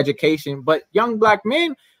tracked to education, but young Black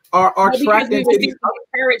men are tracked into these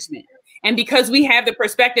encouragement. And because we have the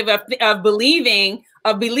perspective of believing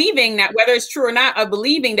that, whether it's true or not, of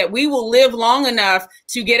believing that we will live long enough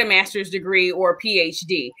to get a master's degree or a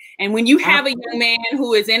PhD. And when you have a young man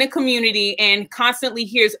who is in a community and constantly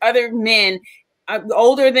hears other men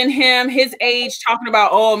older than him, his age, talking about,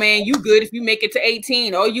 oh man, you good if you make it to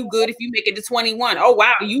 18. Oh, you good if you make it to 21. Oh,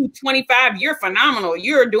 wow, you 25, you're phenomenal.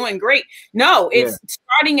 You're doing great. No, it's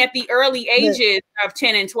starting at the early ages of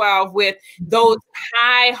 10 and 12 with those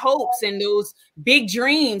high hopes and those big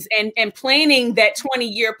dreams and planning that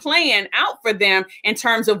 20-year plan out for them in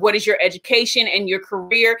terms of what is your education and your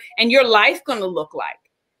career and your life going to look like.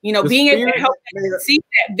 You know, being able to help them see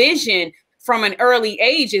that vision from an early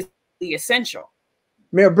age is essential.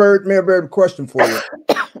 Mayor Byrd, question for you.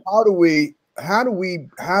 How do we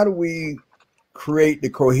create the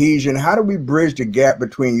cohesion? How do we bridge the gap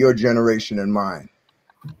between your generation and mine?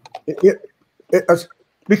 Because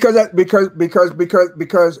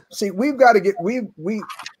see, we've got to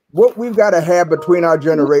have between our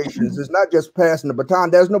generations is not just passing the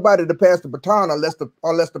baton. There's nobody to pass the baton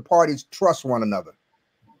unless the parties trust one another.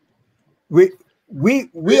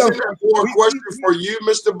 Isn't that more a question for you,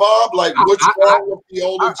 Mr. Bob? Like, what's wrong with the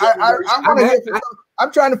older generation?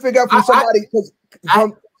 I'm trying to figure out from somebody,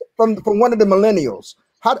 from one of the millennials.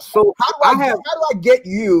 How do I get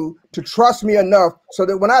you to trust me enough so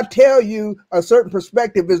that when I tell you a certain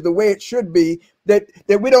perspective is the way it should be, that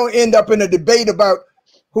we don't end up in a debate about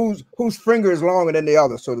whose finger is longer than the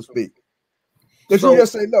other, so to speak? That you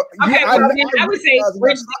just say, look, I would say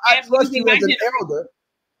I trust you as an elder.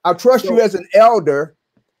 I trust you as an elder.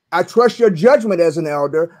 I trust your judgment as an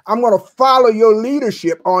elder. I'm going to follow your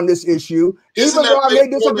leadership on this issue, even though I may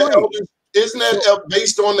disagree. Isn't that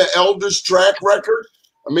based on the elders' track record?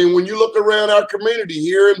 I mean, when you look around our community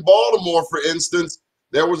here in Baltimore, for instance,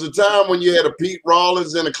 there was a time when you had a Pete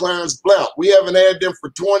Rollins and a Clarence Blount. We haven't had them for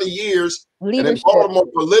 20 years. Leadership. And in Baltimore,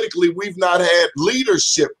 politically, we've not had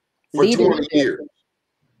leadership for 20 years.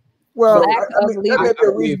 Well,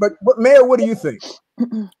 but Mayor, what do you think?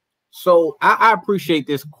 So I appreciate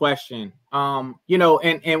this question. You know,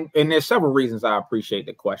 and there's several reasons I appreciate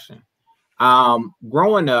the question.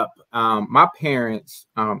 Growing up, my parents,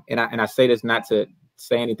 and I say this not to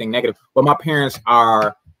say anything negative, but my parents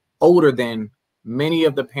are older than many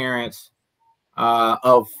of the parents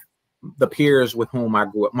of the peers with whom I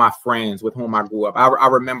grew up, my friends with whom I grew up. I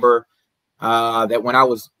remember that when I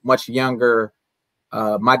was much younger,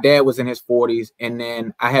 my dad was in his 40s, and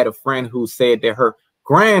then I had a friend who said that her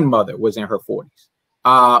grandmother was in her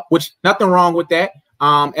 40s, which nothing wrong with that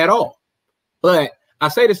at all. But I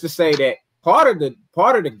say this to say that part of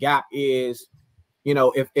the gap is, you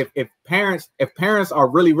know, if parents are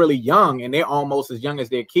really, really young and they're almost as young as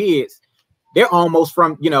their kids, they're almost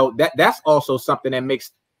from, you know, that's also something that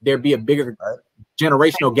makes there be a bigger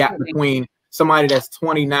generational gap between somebody that's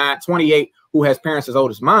 29, 28 who has parents as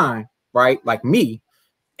old as mine, right, like me,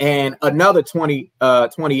 and another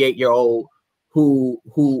 28-year-old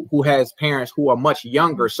who has parents who are much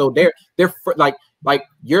younger. So they're like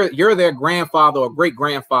you're their grandfather or great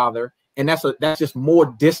grandfather, and that's just more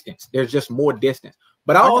distance. There's just more distance.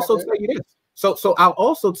 But I'll also tell you this. So I'll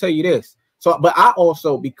also tell you this. So, but I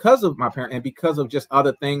also, because of my parent and because of just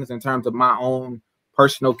other things in terms of my own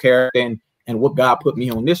personal character and what God put me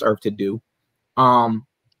on this earth to do,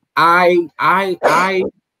 I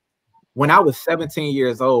when I was 17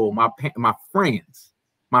 years old, my friends,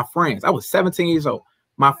 I was 17 years old.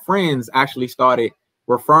 My friends actually started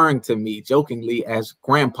referring to me jokingly as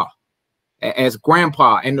grandpa.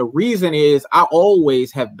 And the reason is I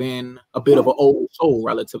always have been a bit of an old soul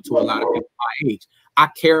relative to a lot of people my age. I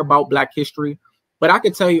care about Black history, but I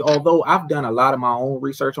can tell you, although I've done a lot of my own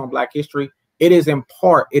research on Black history, it is at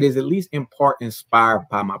least in part inspired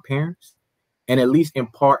by my parents, and at least in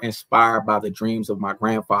part inspired by the dreams of my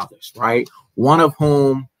grandfathers, right? One of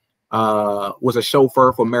whom was a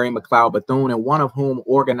chauffeur for Mary McLeod Bethune, and one of whom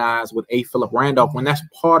organized with A. Philip Randolph. When that's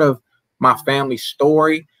part of my family's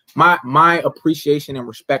story, my appreciation and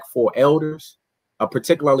respect for elders,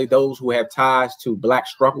 particularly those who have ties to Black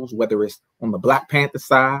struggles, whether it's on the Black Panther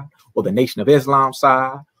side or the Nation of Islam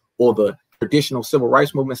side or the traditional civil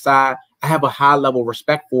rights movement side, I have a high level of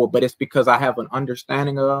respect for, but it's because I have an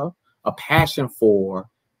understanding of, a passion for,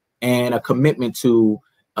 and a commitment to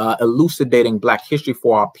elucidating Black history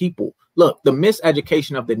for our people. Look, the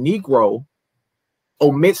miseducation of the Negro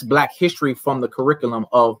omits Black history from the curriculum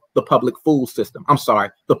of the public school system.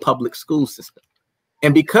 The public school system.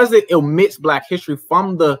 And because it omits Black history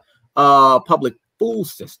from the public school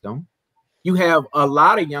system, you have a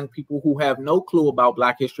lot of young people who have no clue about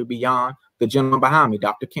Black history beyond the gentleman behind me,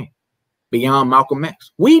 Dr. King, beyond Malcolm X.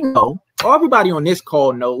 We know, everybody on this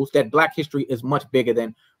call knows, that Black history is much bigger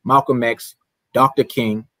than Malcolm X, Dr.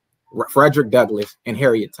 King, Frederick Douglass, and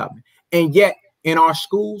Harriet Tubman. And yet in our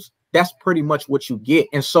schools, that's pretty much what you get.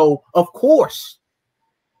 And so, of course,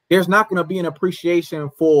 there's not going to be an appreciation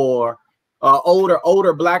for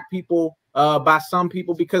older Black people by some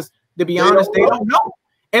people, because, to be honest, they don't know.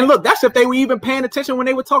 And look, that's if they were even paying attention when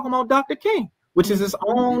they were talking about Dr. King, which is his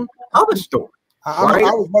own other story. Right?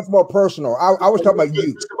 I was much more personal. I was talking about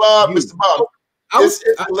you. Mr. Bob, it's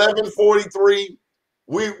 11:43.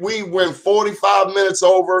 We went 45 minutes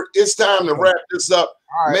over. It's time to wrap this up.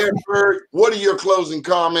 Right. Mayor Byrd, what are your closing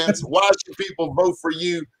comments? Why should people vote for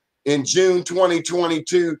you in June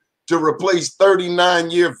 2022 to replace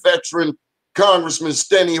 39-year veteran Congressman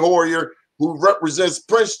Steny Hoyer, who represents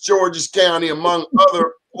Prince George's County, among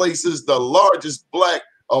other places, the largest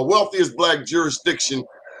wealthiest Black jurisdiction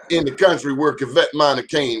in the country, where Kavette Minor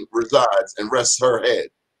Kane resides and rests her head?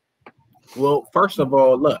 Well, first of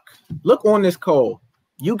all, look on this call.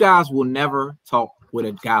 You guys will never talk with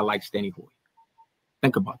a guy like Steny Hoyer.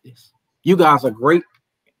 Think about this. You guys are great,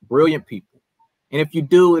 brilliant people. And if you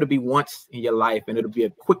do, it'll be once in your life, and it'll be a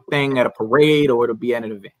quick thing at a parade, or it'll be at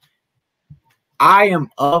an event. I am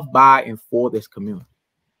of, by, and for this community.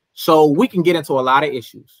 So we can get into a lot of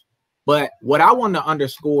issues. But what I want to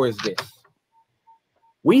underscore is this.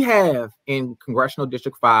 We have in Congressional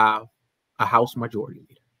District 5 a House Majority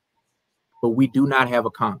Leader, but we do not have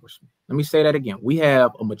a congressman. Let me say that again. We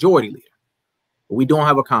have a majority leader, but we don't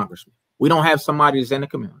have a congressman. We don't have somebody that's in the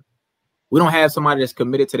community. We don't have somebody that's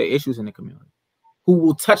committed to the issues in the community, who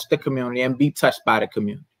will touch the community and be touched by the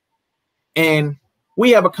community. And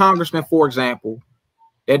we have a congressman, for example,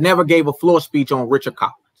 that never gave a floor speech on Richard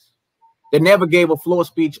Collins, that never gave a floor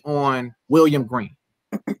speech on William Green.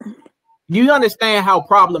 You understand how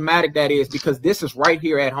problematic that is, because this is right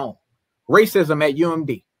here at home. Racism at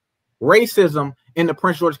UMD, racism in the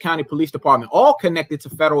Prince George's County Police Department, all connected to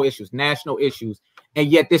federal issues, national issues. And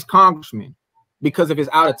yet this congressman, because of his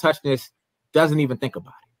out of touchness, doesn't even think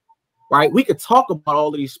about it, right? We could talk about all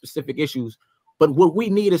of these specific issues, but what we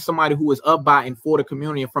need is somebody who is up by and for the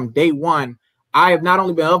community. And from day one, I have not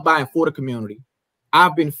only been up by and for the community,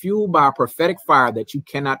 I've been fueled by a prophetic fire that you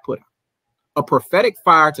cannot put out. A prophetic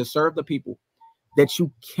fire to serve the people that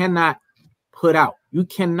you cannot put out. You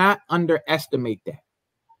cannot underestimate that.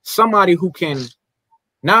 Somebody who can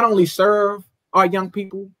not only serve our young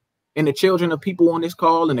people and the children of people on this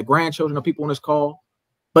call and the grandchildren of people on this call,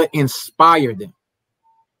 but inspire them,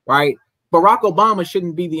 right? Barack Obama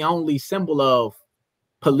shouldn't be the only symbol of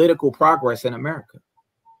political progress in America.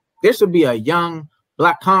 There should be a young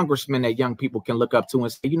Black congressman that young people can look up to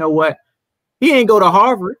and say, you know what? He ain't go to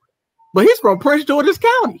Harvard, but he's from Prince George's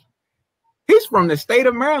County. He's from the state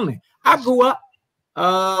of Maryland. I grew up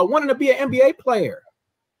wanting to be an NBA player.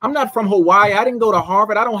 I'm not from Hawaii. I didn't go to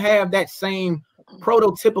Harvard. I don't have that same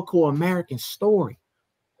prototypical American story,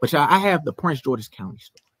 but I have the Prince George's County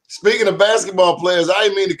story. Speaking of basketball players, I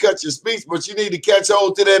didn't mean to cut your speech, but you need to catch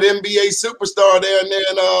hold to that NBA superstar there. And then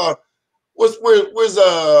what's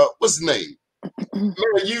his name?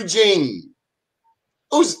 Mayor Eugene.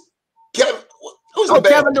 Who's Kevin?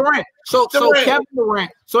 Kevin Durant. So Kevin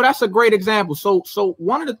Durant. So that's a great example. So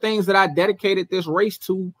one of the things that I dedicated this race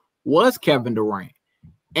to was Kevin Durant.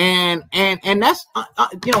 And that's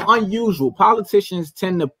unusual. Politicians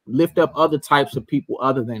tend to lift up other types of people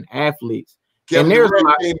other than athletes. Kevin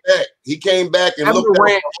Durant came back. He came back and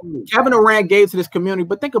Kevin Durant gave to this community.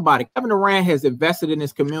 But think about it. Kevin Durant has invested in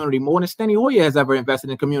this community more than Steny Hoyer has ever invested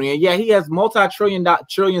in the community. And yeah, he has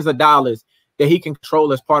trillions of dollars that he can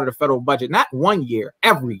control as part of the federal budget. Not 1 year,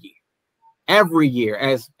 every year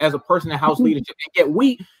as a person in House leadership. And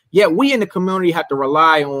yet we in the community have to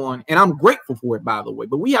rely on, and I'm grateful for it, by the way,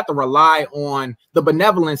 but we have to rely on the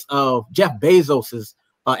benevolence of Jeff Bezos's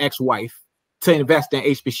ex-wife to invest in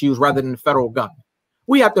HBCUs rather than the federal government.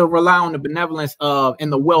 We have to rely on the benevolence of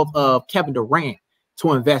and the wealth of Kevin Durant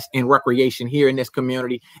to invest in recreation here in this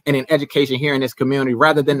community and in education here in this community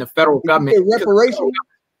rather than the federal government. Reparations?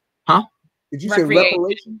 Huh? Did you say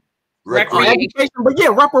reparations? Education, but yeah,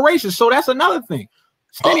 reparations. So that's another thing.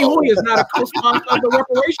 Steny Hoyer is not a co-sponsor of the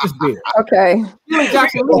reparations bill. Okay.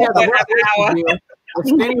 Jackson Lee has a reparations bill, but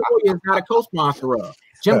Steny Hoyer is not a co-sponsor of.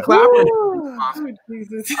 Jim Clyburn.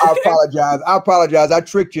 I apologize. I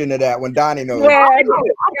tricked you into that one. Donnie knows. Yeah,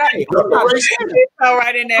 fell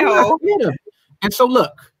right in that hole. And so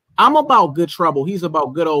look, I'm about good trouble. He's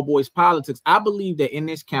about good old boys politics. I believe that in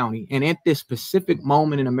this county and at this specific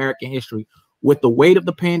moment in American history, with the weight of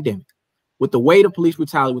the pandemic, with the weight of police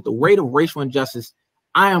brutality, with the weight of racial injustice,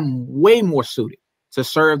 I am way more suited to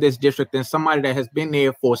serve this district than somebody that has been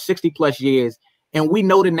there for 60 plus years. And we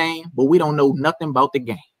know the name, but we don't know nothing about the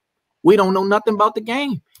game. We don't know nothing about the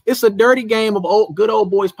game. It's a dirty game of good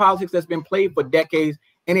old boys politics that's been played for decades,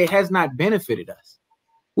 and it has not benefited us.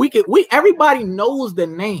 Everybody knows the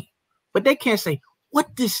name, but they can't say,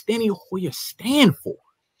 what does Steny Hoyer stand for?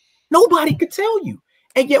 Nobody could tell you.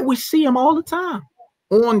 And yet we see him all the time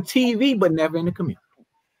on TV, but never in the community.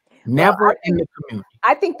 Never in the community.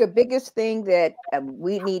 I think the biggest thing that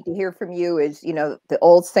we need to hear from you is, the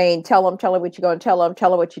old saying, tell them what you're going to tell them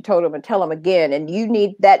what you told them, and tell them again. And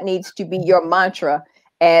that needs to be your mantra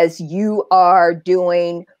as you are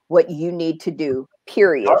doing what you need to do,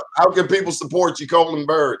 period. How can people support you, Colin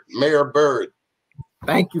Byrd, Mayor Byrd?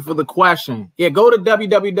 Thank you for the question. Yeah, go to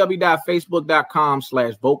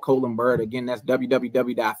www.facebook.com/vote Colin Byrd. Again, that's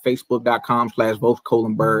www.facebook.com/vote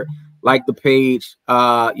Colin Byrd. Like the page,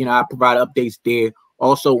 I provide updates there.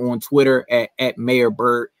 Also on Twitter at Mayor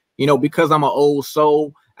Byrd. Because I'm an old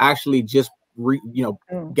soul, I actually just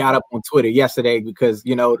got up on Twitter yesterday because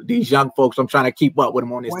these young folks, I'm trying to keep up with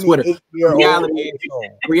them on this Twitter.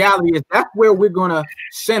 Reality is that's where we're gonna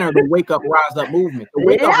center the Wake Up, Rise Up movement. The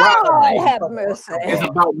Wake Up, Rise Up is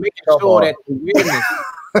about making sure that the awareness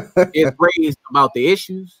is raised about the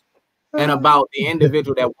issues and about the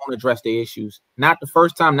individual that won't address the issues. Not the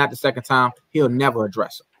first time, not the second time. He'll never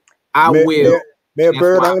address them. I will. Mayor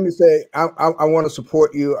Byrd, let me say, I want to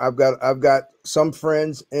support you. I've got some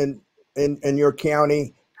friends in your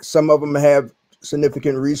county. Some of them have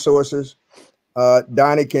significant resources.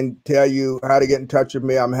 Donnie can tell you how to get in touch with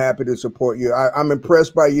me. I'm happy to support you. I'm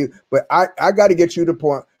impressed by you, but I got to get you to the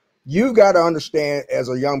point. You've got to understand as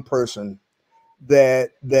a young person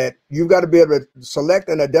that you've got to be able to select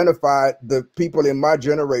and identify the people in my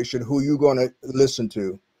generation who you're going to listen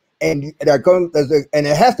to. And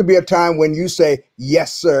it has to be a time when you say,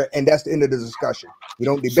 yes, sir. And that's the end of the discussion. We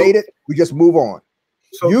don't debate it. We just move on.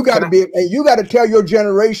 So you got to and you got to tell your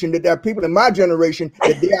generation that there are people in my generation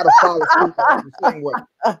that they got to follow suit the same way.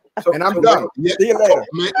 And I'm done. See you later.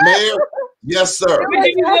 Mayor, yes, sir.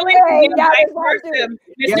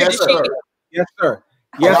 Yes, sir. Yes, sir.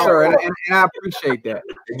 Yes, sir. And I appreciate that.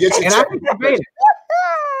 And I can convey it.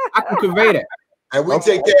 I can convey that. And we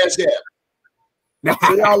take cash out.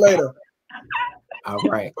 See y'all later. All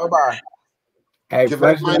right. Bye-bye. Hey,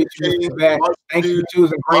 pleasure to meet you, Mr. Back. Thank you for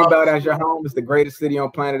choosing Greenbelt as your home. It's the greatest city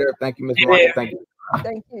on planet Earth. Thank you, Ms. Martin. Thank you.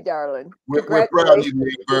 Thank you, darling. We're proud of you,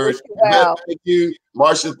 Mayor Byrd. Well. Thank you.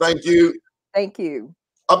 Marsha, thank you. Thank you.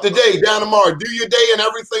 Up to date, down tomorrow. Do your day and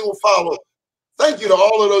everything will follow. Thank you to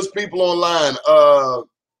all of those people online.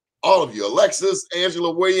 All of you. Alexis,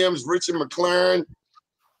 Angela Williams, Richard McLaren,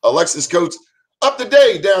 Alexis Coates. Up to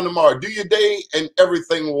date, down tomorrow. Do your day and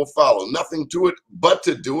everything will follow. Nothing to it but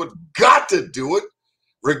to do it. Got to do it,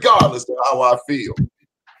 regardless of how I feel.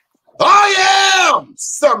 I am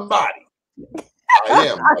somebody. I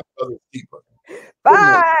am my brother's keeper.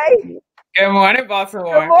 Bye. Good morning,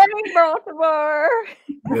 Baltimore. Good morning, Baltimore.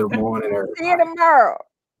 Good morning, everybody. See you tomorrow.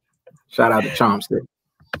 Shout out to Chomstick.